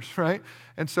elders, right?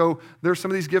 And so there's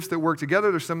some of these gifts that work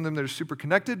together. There's some of them that are super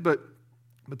connected, but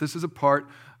this is a part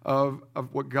of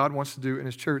what God wants to do in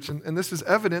His church. And this is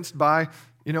evidenced by,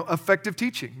 effective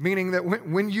teaching, meaning that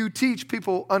when you teach,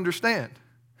 people understand,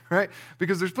 right?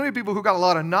 Because there's plenty of people who got a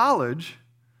lot of knowledge,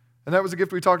 and that was a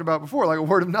gift we talked about before, like a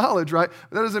word of knowledge, right?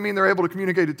 But that doesn't mean they're able to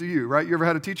communicate it to you, right? You ever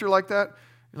had a teacher like that?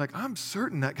 You're like, I'm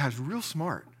certain that guy's real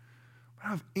smart, but I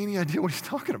don't have any idea what he's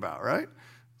talking about, right?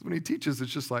 When he teaches, it's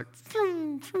just like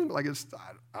it's,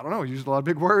 I don't know, he uses a lot of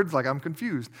big words, I'm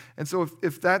confused. And so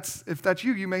if that's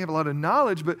you, you may have a lot of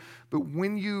knowledge, but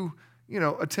when you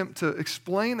attempt to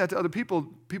explain that to other people,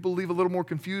 people leave a little more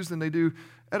confused than they do.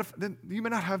 Then you may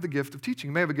not have the gift of teaching.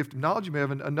 You may have a gift of knowledge. You may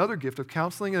have another gift of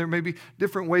counseling. And there may be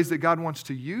different ways that God wants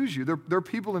to use you. There are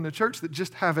people in the church that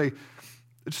just have a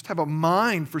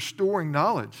mind for storing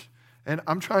knowledge. And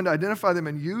I'm trying to identify them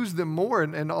and use them more.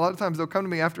 And a lot of times they'll come to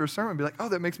me after a sermon and be like, oh,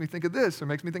 that makes me think of this or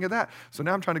makes me think of that. So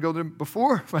now I'm trying to go to them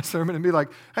before my sermon and be like,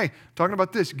 hey, talking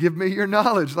about this, give me your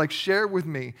knowledge, share with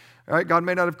me. All right? God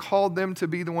may not have called them to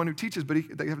be the one who teaches, but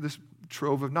they have this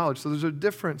trove of knowledge. So there's a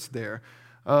difference there.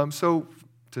 So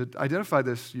to identify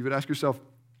this, you would ask yourself,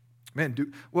 man,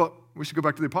 we should go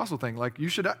back to the apostle thing.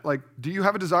 Do you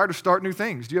have a desire to start new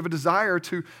things? Do you have a desire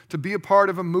to be a part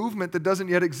of a movement that doesn't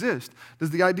yet exist? Does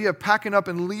the idea of packing up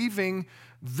and leaving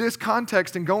this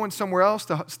context and going somewhere else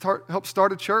to help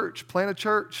start a church, plant a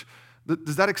church,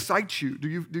 does that excite you?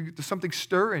 Does something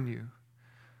stir in you?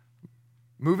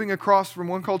 Moving across from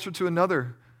one culture to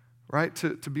another, right?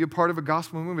 To be a part of a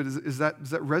gospel movement, is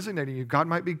that resonating you? God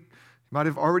might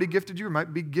have already gifted you or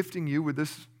might be gifting you with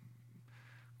this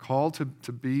call to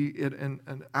be in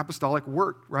an apostolic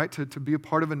work, right? To be a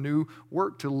part of a new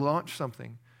work, to launch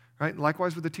something, right?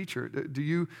 Likewise with the teacher. Do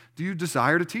you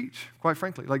desire to teach, quite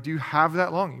frankly? Do you have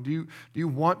that longing? Do you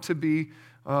want to be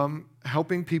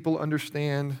helping people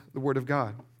understand the Word of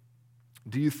God?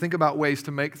 Do you think about ways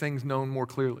to make things known more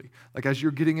clearly? As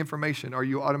you're getting information, are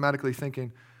you automatically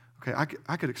thinking, okay,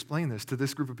 I could explain this to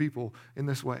this group of people in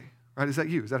this way, right? Is that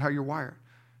you? Is that how you're wired?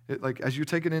 As you're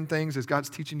taking in things, as God's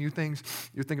teaching you things,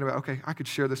 you're thinking about, okay, I could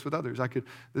share this with others.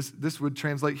 This would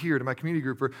translate here to my community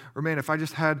group. Or man, if I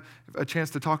just had a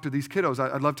chance to talk to these kiddos,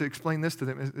 I'd love to explain this to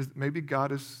them. Maybe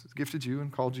God has gifted you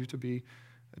and called you to be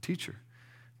a teacher.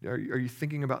 Are you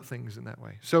thinking about things in that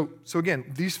way? So again,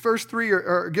 these first three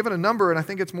are given a number, and I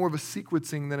think it's more of a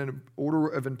sequencing than an order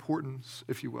of importance,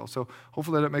 if you will. So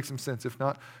hopefully that makes some sense. If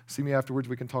not, see me afterwards.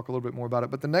 We can talk a little bit more about it.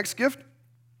 But the next gift,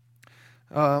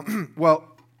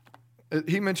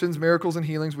 he mentions miracles and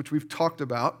healings, which we've talked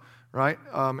about, right?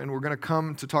 And we're going to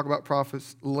come to talk about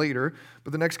prophets later.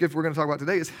 But the next gift we're going to talk about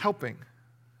today is helping.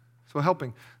 So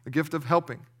helping, the gift of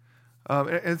helping. And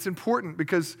it's important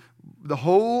because the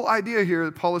whole idea here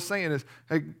that Paul is saying is,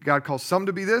 hey, God calls some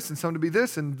to be this and some to be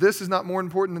this, and this is not more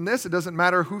important than this. It doesn't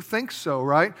matter who thinks so,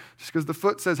 right? Just because the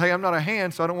foot says, hey, I'm not a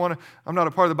hand, so I'm not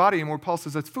a part of the body anymore. Paul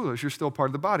says that's foolish. You're still a part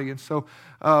of the body. And so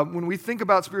when we think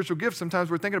about spiritual gifts, sometimes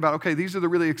we're thinking about, okay, these are the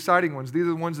really exciting ones. These are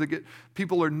the ones that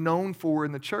people are known for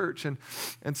in the church. And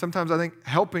sometimes I think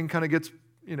helping kind of gets,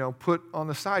 put on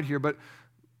the side here, but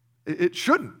it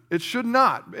shouldn't. It should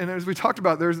not. And as we talked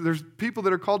about, there's people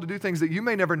that are called to do things that you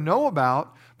may never know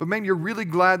about, but man, you're really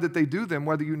glad that they do them,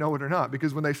 whether you know it or not,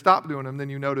 because when they stop doing them, then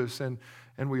you notice, and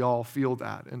we all feel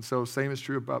that. And so same is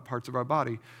true about parts of our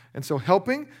body. And so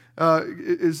helping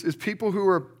is people who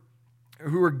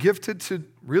are gifted to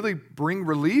really bring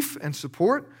relief and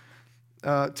support,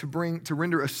 to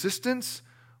render assistance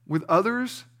with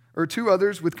others or to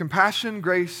others with compassion,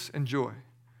 grace, and joy.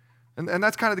 And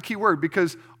that's kind of the key word,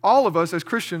 because all of us as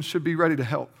Christians should be ready to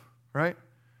help, right?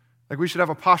 Like we should have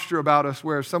a posture about us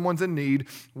where if someone's in need,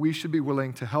 we should be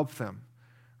willing to help them,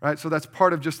 right? So that's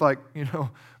part of just like,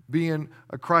 being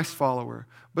a Christ follower.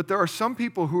 But there are some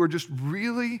people who are just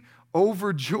really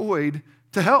overjoyed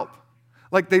to help.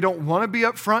 Like they don't want to be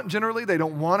up front generally. They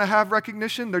don't want to have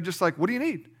recognition. They're just like, what do you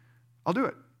need? I'll do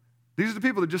it. These are the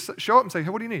people that just show up and say, hey,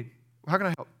 what do you need? How can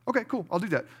I help? Okay, cool. I'll do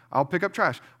that. I'll pick up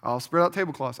trash. I'll spread out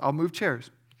tablecloths. I'll move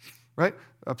chairs, right?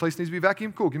 A place needs to be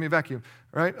vacuumed. Cool, give me a vacuum,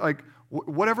 right? Like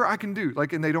whatever I can do.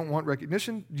 Like, and they don't want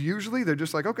recognition. Usually, they're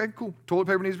just like, okay, cool. Toilet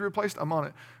paper needs to be replaced. I'm on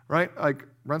it, right? Like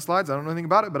run slides. I don't know anything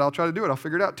about it, but I'll try to do it. I'll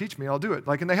figure it out. Teach me. I'll do it.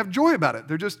 Like, and they have joy about it.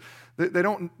 They're just they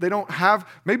don't have.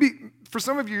 Maybe for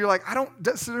some of you, you're like, I don't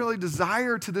necessarily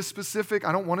desire to this specific.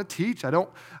 I don't want to teach. I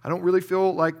don't really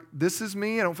feel like this is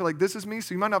me. I don't feel like this is me.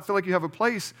 So you might not feel like you have a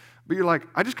place. But you're like,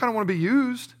 I just kind of want to be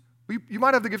used. You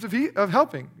might have the gift of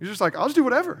helping. You're just like, I'll just do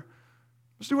whatever.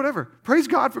 Just do whatever. Praise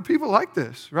God for people like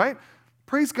this, right?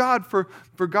 Praise God for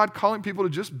God calling people to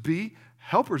just be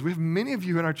helpers. We have many of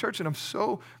you in our church, and I'm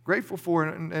so grateful for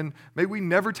it. And may we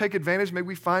never take advantage. May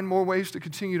we find more ways to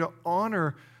continue to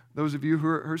honor those of you who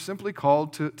are simply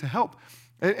called to help.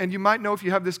 And you might know if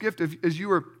you have this gift, as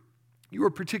you are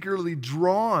particularly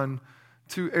drawn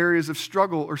to areas of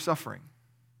struggle or suffering.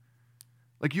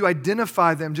 Like you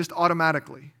identify them just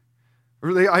automatically.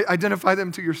 Or they identify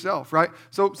them to yourself, right?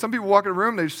 So some people walk in a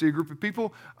room, they see a group of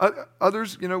people.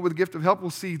 Others, with the gift of help will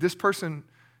see this person,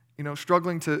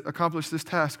 struggling to accomplish this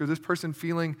task, or this person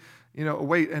feeling, a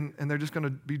weight, and they're just going to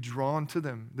be drawn to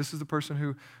them. This is the person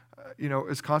who,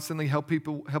 is constantly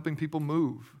helping people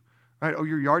move, right? Oh,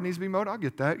 your yard needs to be mowed? I'll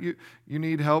get that. You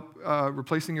need help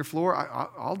replacing your floor?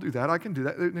 I'll do that. I can do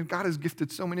that. And God has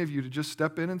gifted so many of you to just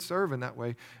step in and serve in that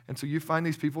way. And so you find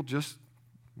these people just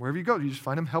wherever you go, you just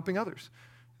find them helping others.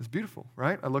 It's beautiful,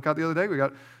 right? I look out the other day. We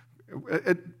got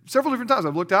at several different times.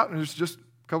 I've looked out, and there's just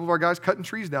a couple of our guys cutting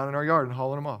trees down in our yard and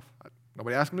hauling them off.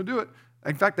 Nobody asked them to do it.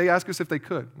 In fact, they asked us if they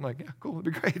could. I'm like, yeah, cool,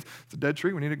 it'd be great. It's a dead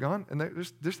tree. We need it gone. And they're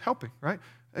just helping, right?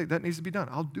 Hey, that needs to be done.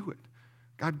 I'll do it.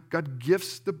 God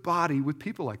gifts the body with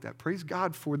people like that. Praise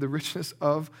God for the richness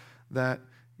of that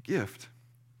gift.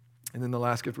 And then the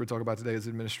last gift we're talking about today is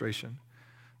administration.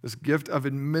 This gift of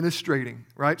administrating,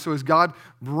 right? So as God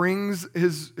brings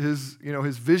his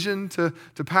vision to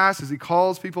pass, as he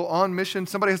calls people on mission,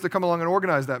 somebody has to come along and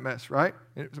organize that mess, right?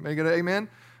 Somebody get an amen?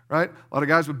 Right? A lot of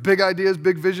guys with big ideas,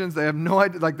 big visions, they have no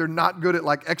idea, like they're not good at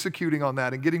like executing on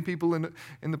that and getting people in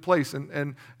the place.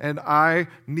 And I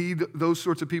need those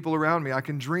sorts of people around me. I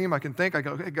can dream, I can think, I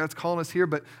go, okay, God's calling us here,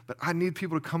 but I need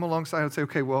people to come alongside and say,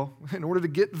 okay, well, in order to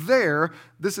get there,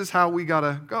 this is how we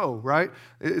gotta go, right?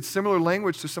 It's similar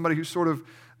language to somebody who's sort of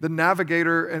the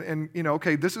navigator and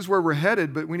okay, this is where we're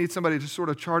headed, but we need somebody to sort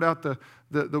of chart out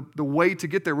the way to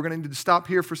get there. We're going to need to stop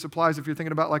here for supplies. If you're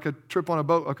thinking about like a trip on a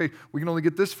boat, okay, we can only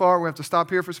get this far. We have to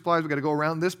stop here for supplies. We got to go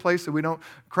around this place so we don't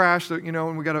crash. So,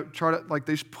 and we got to chart it. Like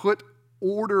they put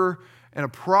order and a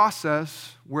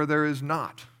process where there is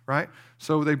not, right?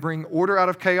 So they bring order out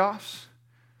of chaos,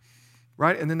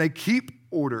 right? And then they keep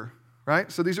order,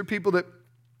 right? So these are people that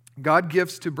God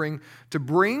gifts to bring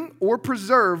or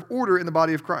preserve order in the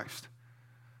body of Christ.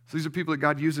 So these are people that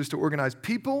God uses to organize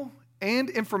people and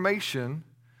information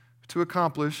to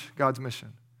accomplish God's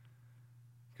mission.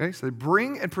 Okay, so they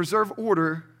bring and preserve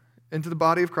order into the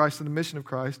body of Christ and the mission of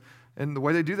Christ, And the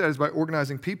way they do that is by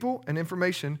organizing people and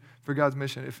information for God's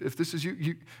mission. If this is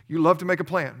you love to make a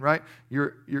plan, right?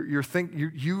 It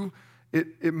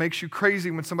makes you crazy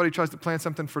when somebody tries to plan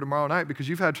something for tomorrow night because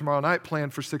you've had tomorrow night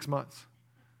planned for 6 months,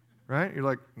 right? You're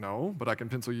like, no, but I can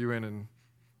pencil you in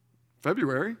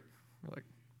February. You're like,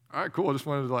 all right, cool. I just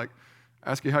wanted to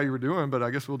ask you how you were doing, but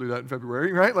I guess we'll do that in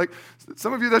February, right? Like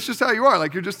some of you, that's just how you are.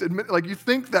 Like you're just you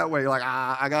think that way. Like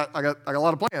I got a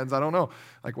lot of plans. I don't know.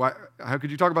 Like why? How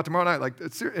could you talk about tomorrow night? Like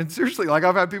and seriously, like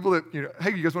I've had people that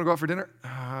hey, you guys want to go out for dinner?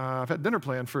 I've had dinner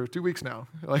planned for 2 weeks now.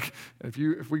 Like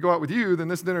if we go out with you, then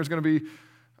this dinner is going to be.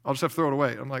 I'll just have to throw it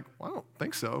away. I'm like, well, I don't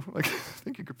think so. Like, I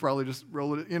think you could probably just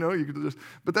roll it, you could just,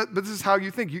 but this is how you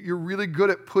think. You're really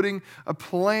good at putting a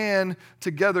plan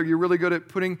together. You're really good at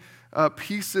putting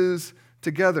pieces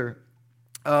together.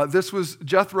 This was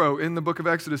Jethro in the book of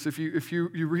Exodus. If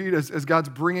you read as God's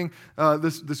bringing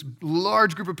this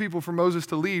large group of people for Moses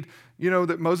to lead, you know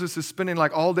that Moses is spending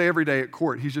like all day, every day at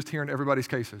court. He's just hearing everybody's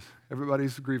cases,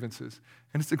 everybody's grievances.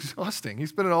 And it's exhausting. He's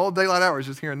spending all daylight hours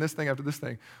just hearing this thing after this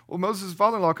thing. Well, Moses'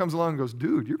 father-in-law comes along and goes,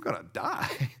 dude, you're going to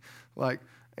die. Like,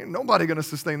 ain't nobody going to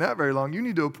sustain that very long. You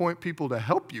need to appoint people to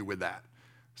help you with that.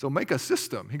 So make a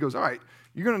system. He goes, all right,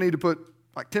 you're going to need to put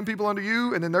like 10 people under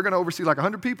you, and then they're going to oversee like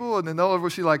 100 people, and then they'll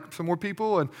oversee like some more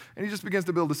people, and he just begins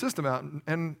to build a system out.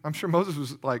 And I'm sure Moses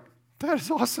was like, that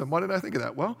is awesome. Why didn't I think of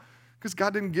that? Well, because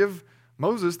God didn't give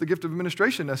Moses the gift of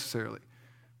administration necessarily,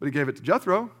 but he gave it to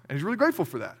Jethro, and he's really grateful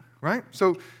for that, right?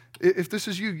 So if this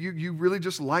is you really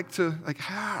just like to,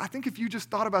 I think if you just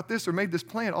thought about this or made this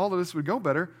plan, all of this would go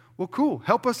better. Well, cool.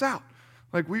 Help us out.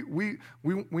 Like we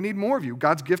need more of you.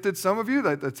 God's gifted some of you.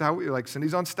 That's how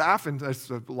Cindy's on staff, and that's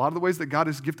a lot of the ways that God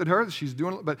has gifted her. She's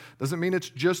doing, but doesn't mean it's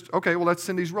just okay. Well, that's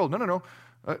Cindy's role. No.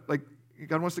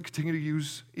 God wants to continue to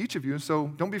use each of you, and so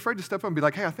don't be afraid to step up and be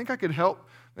like, hey, I think I could help.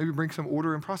 Maybe bring some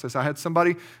order and process. I had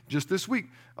somebody just this week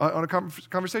on a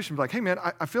conversation be like, hey man,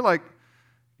 I feel like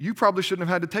you probably shouldn't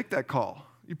have had to take that call.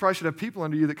 You probably should have people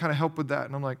under you that kind of help with that.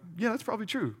 And I'm like, yeah, that's probably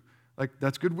true. Like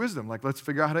that's good wisdom. Like let's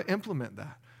figure out how to implement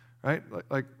that. Right?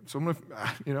 So I'm going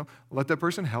to, let that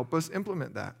person help us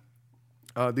implement that.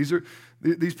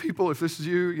 These people, if this is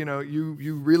you,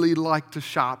 you really like to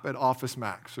shop at Office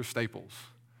Max or Staples.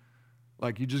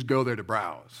 Like you just go there to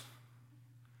browse.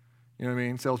 You know what I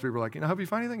mean? Salespeople are like, help you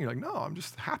find anything? You're like, no, I'm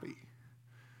just happy.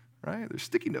 Right? There's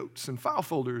sticky notes and file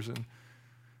folders and,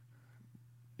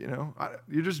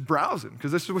 you're just browsing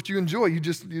because this is what you enjoy. You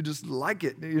just like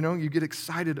it. You get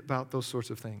excited about those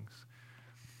sorts of things.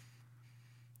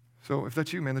 So if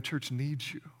that's you, man, the church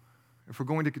needs you. If we're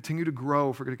going to continue to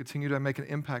grow, if we're going to continue to make an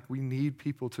impact, we need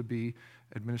people to be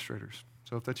administrators.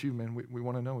 So if that's you, man, we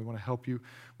want to know. We want to help you.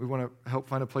 We want to help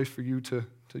find a place for you to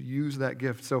use that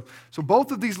gift. So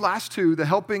both of these last two, the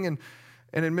helping and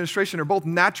administration, are both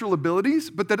natural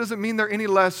abilities, but that doesn't mean they're any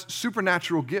less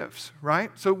supernatural gifts, right?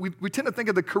 So we tend to think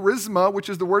of the charisma, which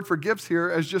is the word for gifts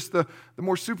here, as just the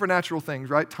more supernatural things,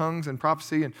 right? Tongues and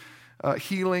prophecy and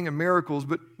healing and miracles,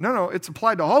 but no, it's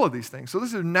applied to all of these things. So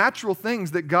these are natural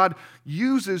things that God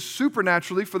uses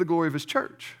supernaturally for the glory of his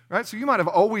church, right? So you might have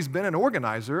always been an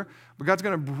organizer, but God's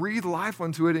going to breathe life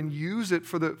into it and use it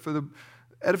for the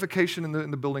edification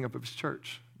and the building up of his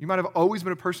church. You might have always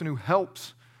been a person who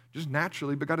helps just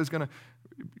naturally, but God is going to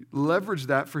leverage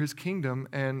that for his kingdom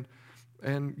and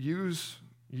use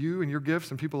you and your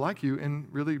gifts and people like you in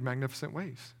really magnificent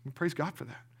ways. And praise God for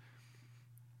that.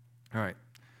 All right.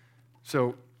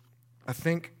 So I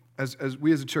think as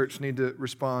we as a church need to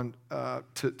respond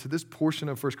to this portion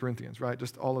of 1 Corinthians, right?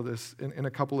 Just all of this in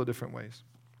a couple of different ways.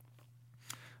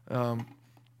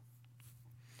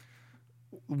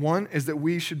 One is that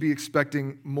we should be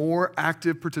expecting more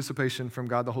active participation from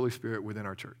God the Holy Spirit within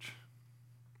our church.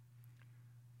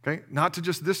 Okay? Not to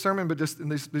just this sermon, but just in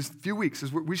these few weeks.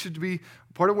 We should be,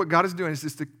 part of what God is doing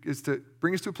is to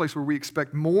bring us to a place where we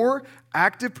expect more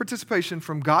active participation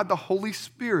from God the Holy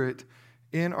Spirit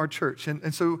in our church.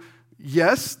 And so,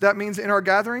 yes, that means in our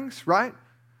gatherings, right?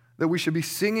 That we should be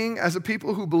singing as a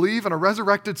people who believe in a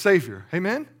resurrected Savior.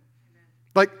 Amen?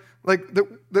 Like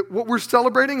that what we're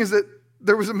celebrating is that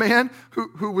there was a man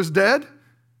who was dead,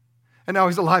 and now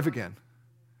he's alive again.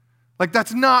 Like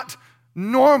that's not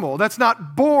normal. That's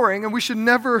not boring, and we should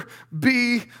never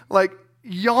be like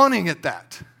yawning at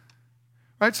that.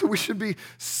 Right? So we should be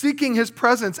seeking his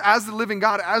presence as the living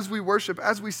God, as we worship,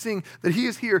 as we sing, that he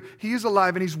is here, he is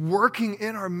alive, and he's working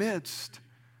in our midst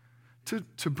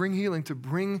to bring healing, to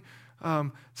bring,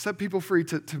 set people free,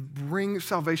 to bring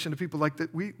salvation to people like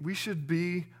that. We should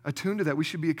be attuned to that. We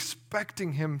should be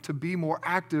expecting him to be more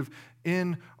active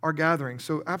in our gatherings.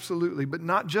 So absolutely, but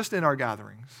not just in our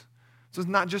gatherings. So it's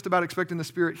not just about expecting the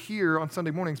Spirit here on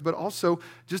Sunday mornings, but also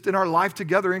just in our life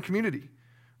together in community,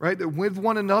 right? That with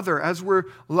one another, as we're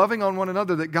loving on one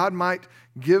another, that God might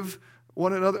give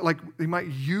one another, like He might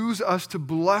use us to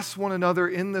bless one another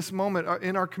in this moment,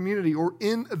 in our community, or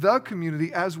in the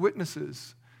community as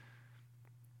witnesses.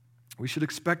 We should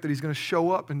expect that He's going to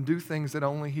show up and do things that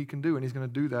only He can do, and He's going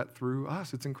to do that through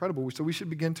us. It's incredible. So we should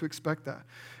begin to expect that.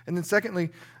 And then secondly,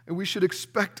 we should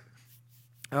expect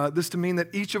this to mean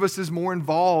that each of us is more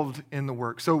involved in the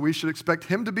work. So we should expect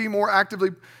Him to be more actively,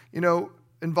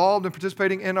 involved and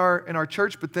participating in our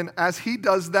church. But then as He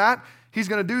does that, He's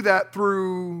going to do that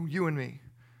through you and me.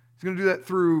 He's going to do that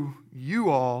through you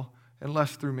all and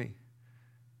less through me.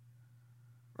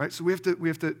 Right? So we have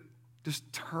to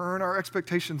just turn our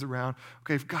expectations around.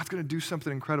 Okay, if God's going to do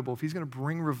something incredible, if He's going to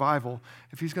bring revival,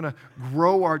 if He's going to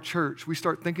grow our church, we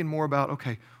start thinking more about,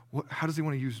 okay, how does He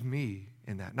want to use me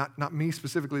in that? Not me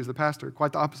specifically as the pastor,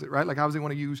 quite the opposite, right? Like, how does He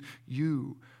want to use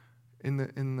you in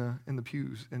the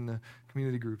pews, in the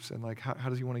community groups, and like how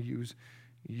does He want to use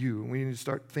you? And we need to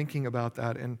start thinking about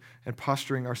that and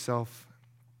posturing ourselves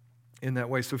in that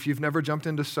way. So if you've never jumped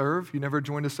in to serve, you never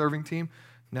joined a serving team,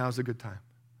 now's a good time.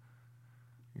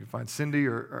 You can find Cindy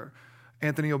or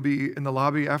Anthony will be in the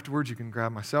lobby afterwards. You can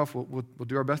grab myself. We'll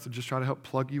do our best to just try to help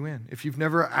plug you in. If you've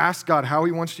never asked God how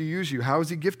He wants to use you, how has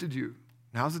He gifted you,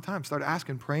 now's the time. Start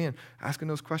asking, praying, asking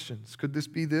those questions. Could this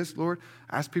be this, Lord?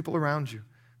 Ask people around you.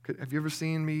 Have you ever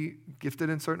seen me gifted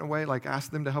in a certain way? Like, ask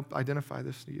them to help identify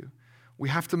this to you. We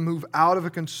have to move out of a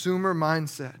consumer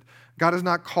mindset. God has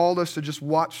not called us to just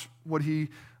watch what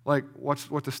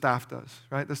the staff does,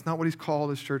 right? That's not what He's called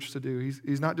His church to do.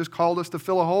 He's not just called us to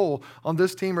fill a hole on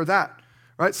this team or that,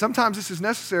 right? Sometimes this is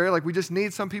necessary. Like, we just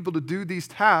need some people to do these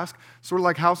tasks, sort of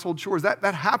like household chores. That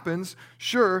happens,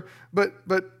 sure, but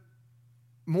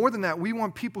more than that, we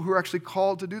want people who are actually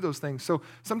called to do those things. So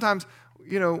sometimes,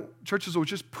 churches will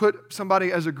just put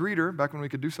somebody as a greeter, back when we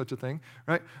could do such a thing,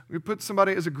 right? We put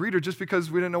somebody as a greeter just because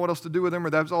we didn't know what else to do with them,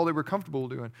 or that was all they were comfortable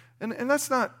doing. And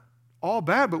that's not all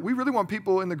bad, but we really want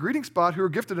people in the greeting spot who are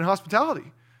gifted in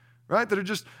hospitality, right? That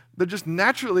just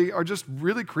naturally are just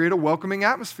really create a welcoming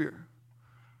atmosphere,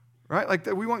 right? Like,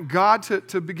 that we want God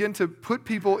to begin to put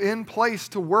people in place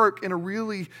to work in a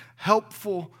really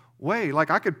helpful way.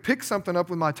 Like, I could pick something up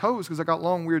with my toes because I got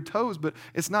long, weird toes, but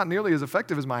it's not nearly as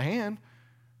effective as my hand,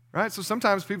 right? So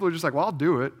sometimes people are just like, well, I'll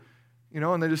do it,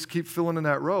 and they just keep filling in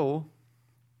that role.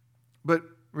 But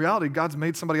in reality, God's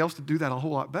made somebody else to do that a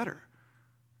whole lot better,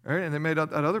 right? And they made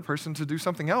that other person to do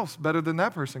something else better than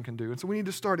that person can do. And so we need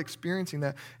to start experiencing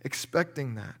that,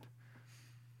 expecting that.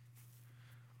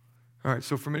 All right,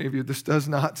 so for many of you, this does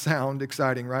not sound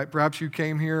exciting, right? Perhaps you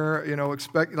came here, you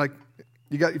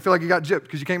feel like you got gypped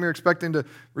because you came here expecting to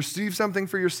receive something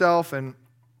for yourself, and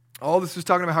all this is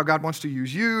talking about how God wants to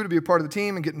use you to be a part of the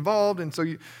team and get involved, and so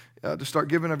you to start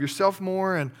giving of yourself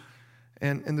more. And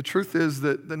the truth is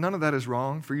that none of that is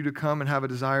wrong. For you to come and have a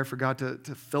desire for God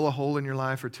to fill a hole in your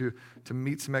life or to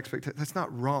meet some expectations, that's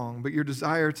not wrong. But your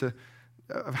desire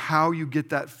of how you get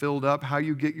that filled up, how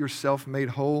you get yourself made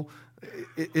whole,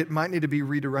 it might need to be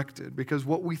redirected, because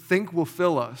what we think will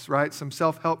fill us, right? Some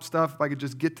self-help stuff, if I could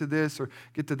just get to this or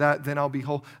get to that, then I'll be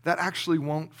whole. That actually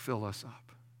won't fill us up.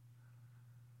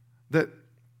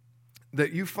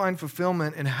 That you find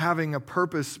fulfillment in having a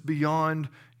purpose beyond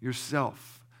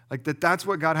yourself. Like, that's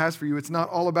what God has for you. It's not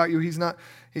all about you. He's not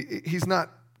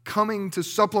coming to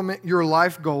supplement your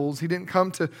life goals. He didn't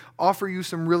come to offer you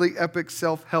some really epic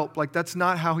self-help. Like, that's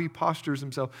not how He postures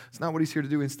Himself. It's not what He's here to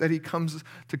do. Instead, He comes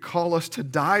to call us to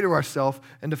die to ourselves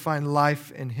and to find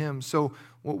life in Him. So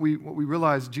what we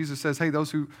realize, Jesus says, hey,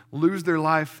 those who lose their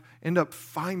life end up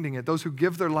finding it. Those who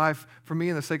give their life for me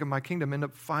and the sake of my kingdom end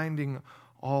up finding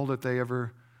all that they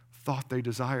ever thought they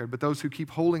desired. But those who keep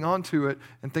holding on to it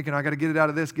and thinking, I got to get it out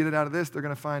of this, they're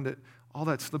going to find it. All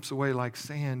that slips away like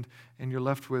sand, and you're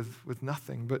left with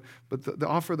nothing. But the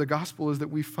offer of the gospel is that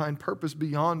we find purpose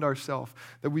beyond ourselves,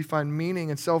 that we find meaning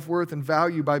and self-worth and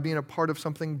value by being a part of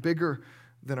something bigger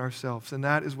than ourselves. And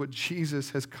that is what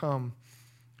Jesus has come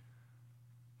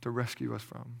to rescue us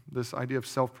from. This idea of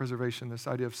self-preservation, this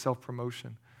idea of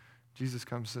self-promotion. Jesus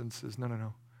comes and says,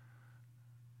 no.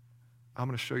 I'm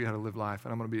going to show you how to live life,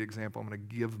 and I'm going to be an example. I'm going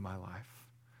to give my life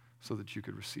so that you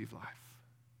could receive life.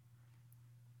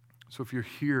 So if you're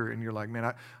here and you're like,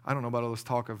 man, I don't know about all this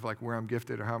talk of like where I'm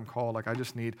gifted or how I'm called. Like, I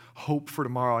just need hope for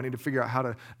tomorrow. I need to figure out how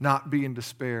to not be in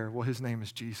despair. Well, His name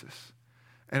is Jesus.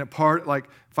 And a part, like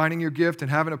finding your gift and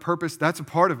having a purpose, that's a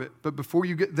part of it. But before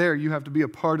you get there, you have to be a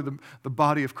part of the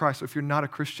body of Christ. So if you're not a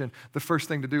Christian, the first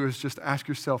thing to do is just ask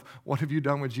yourself, what have you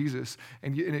done with Jesus?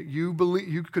 And you believe,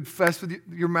 you confess with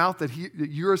your mouth that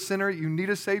you're a sinner, you need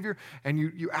a Savior, and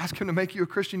you ask him to make you a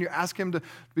Christian, you ask him to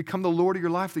become the Lord of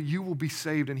your life, that you will be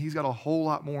saved. And he's got a whole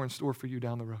lot more in store for you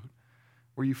down the road,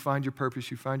 where you find your purpose,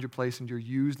 you find your place, and you're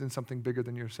used in something bigger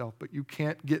than yourself. But you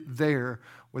can't get there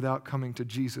without coming to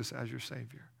Jesus as your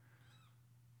Savior.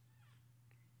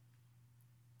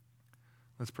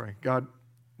 Let's pray. God,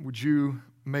 would you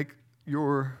make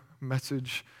your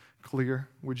message clear?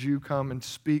 Would you come and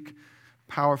speak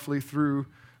powerfully through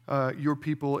your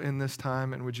people in this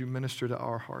time, and would you minister to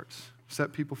our hearts?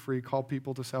 Set people free, call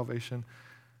people to salvation,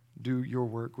 do your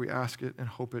work. We ask it and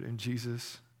hope it in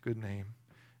Jesus' good name.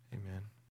 Amen.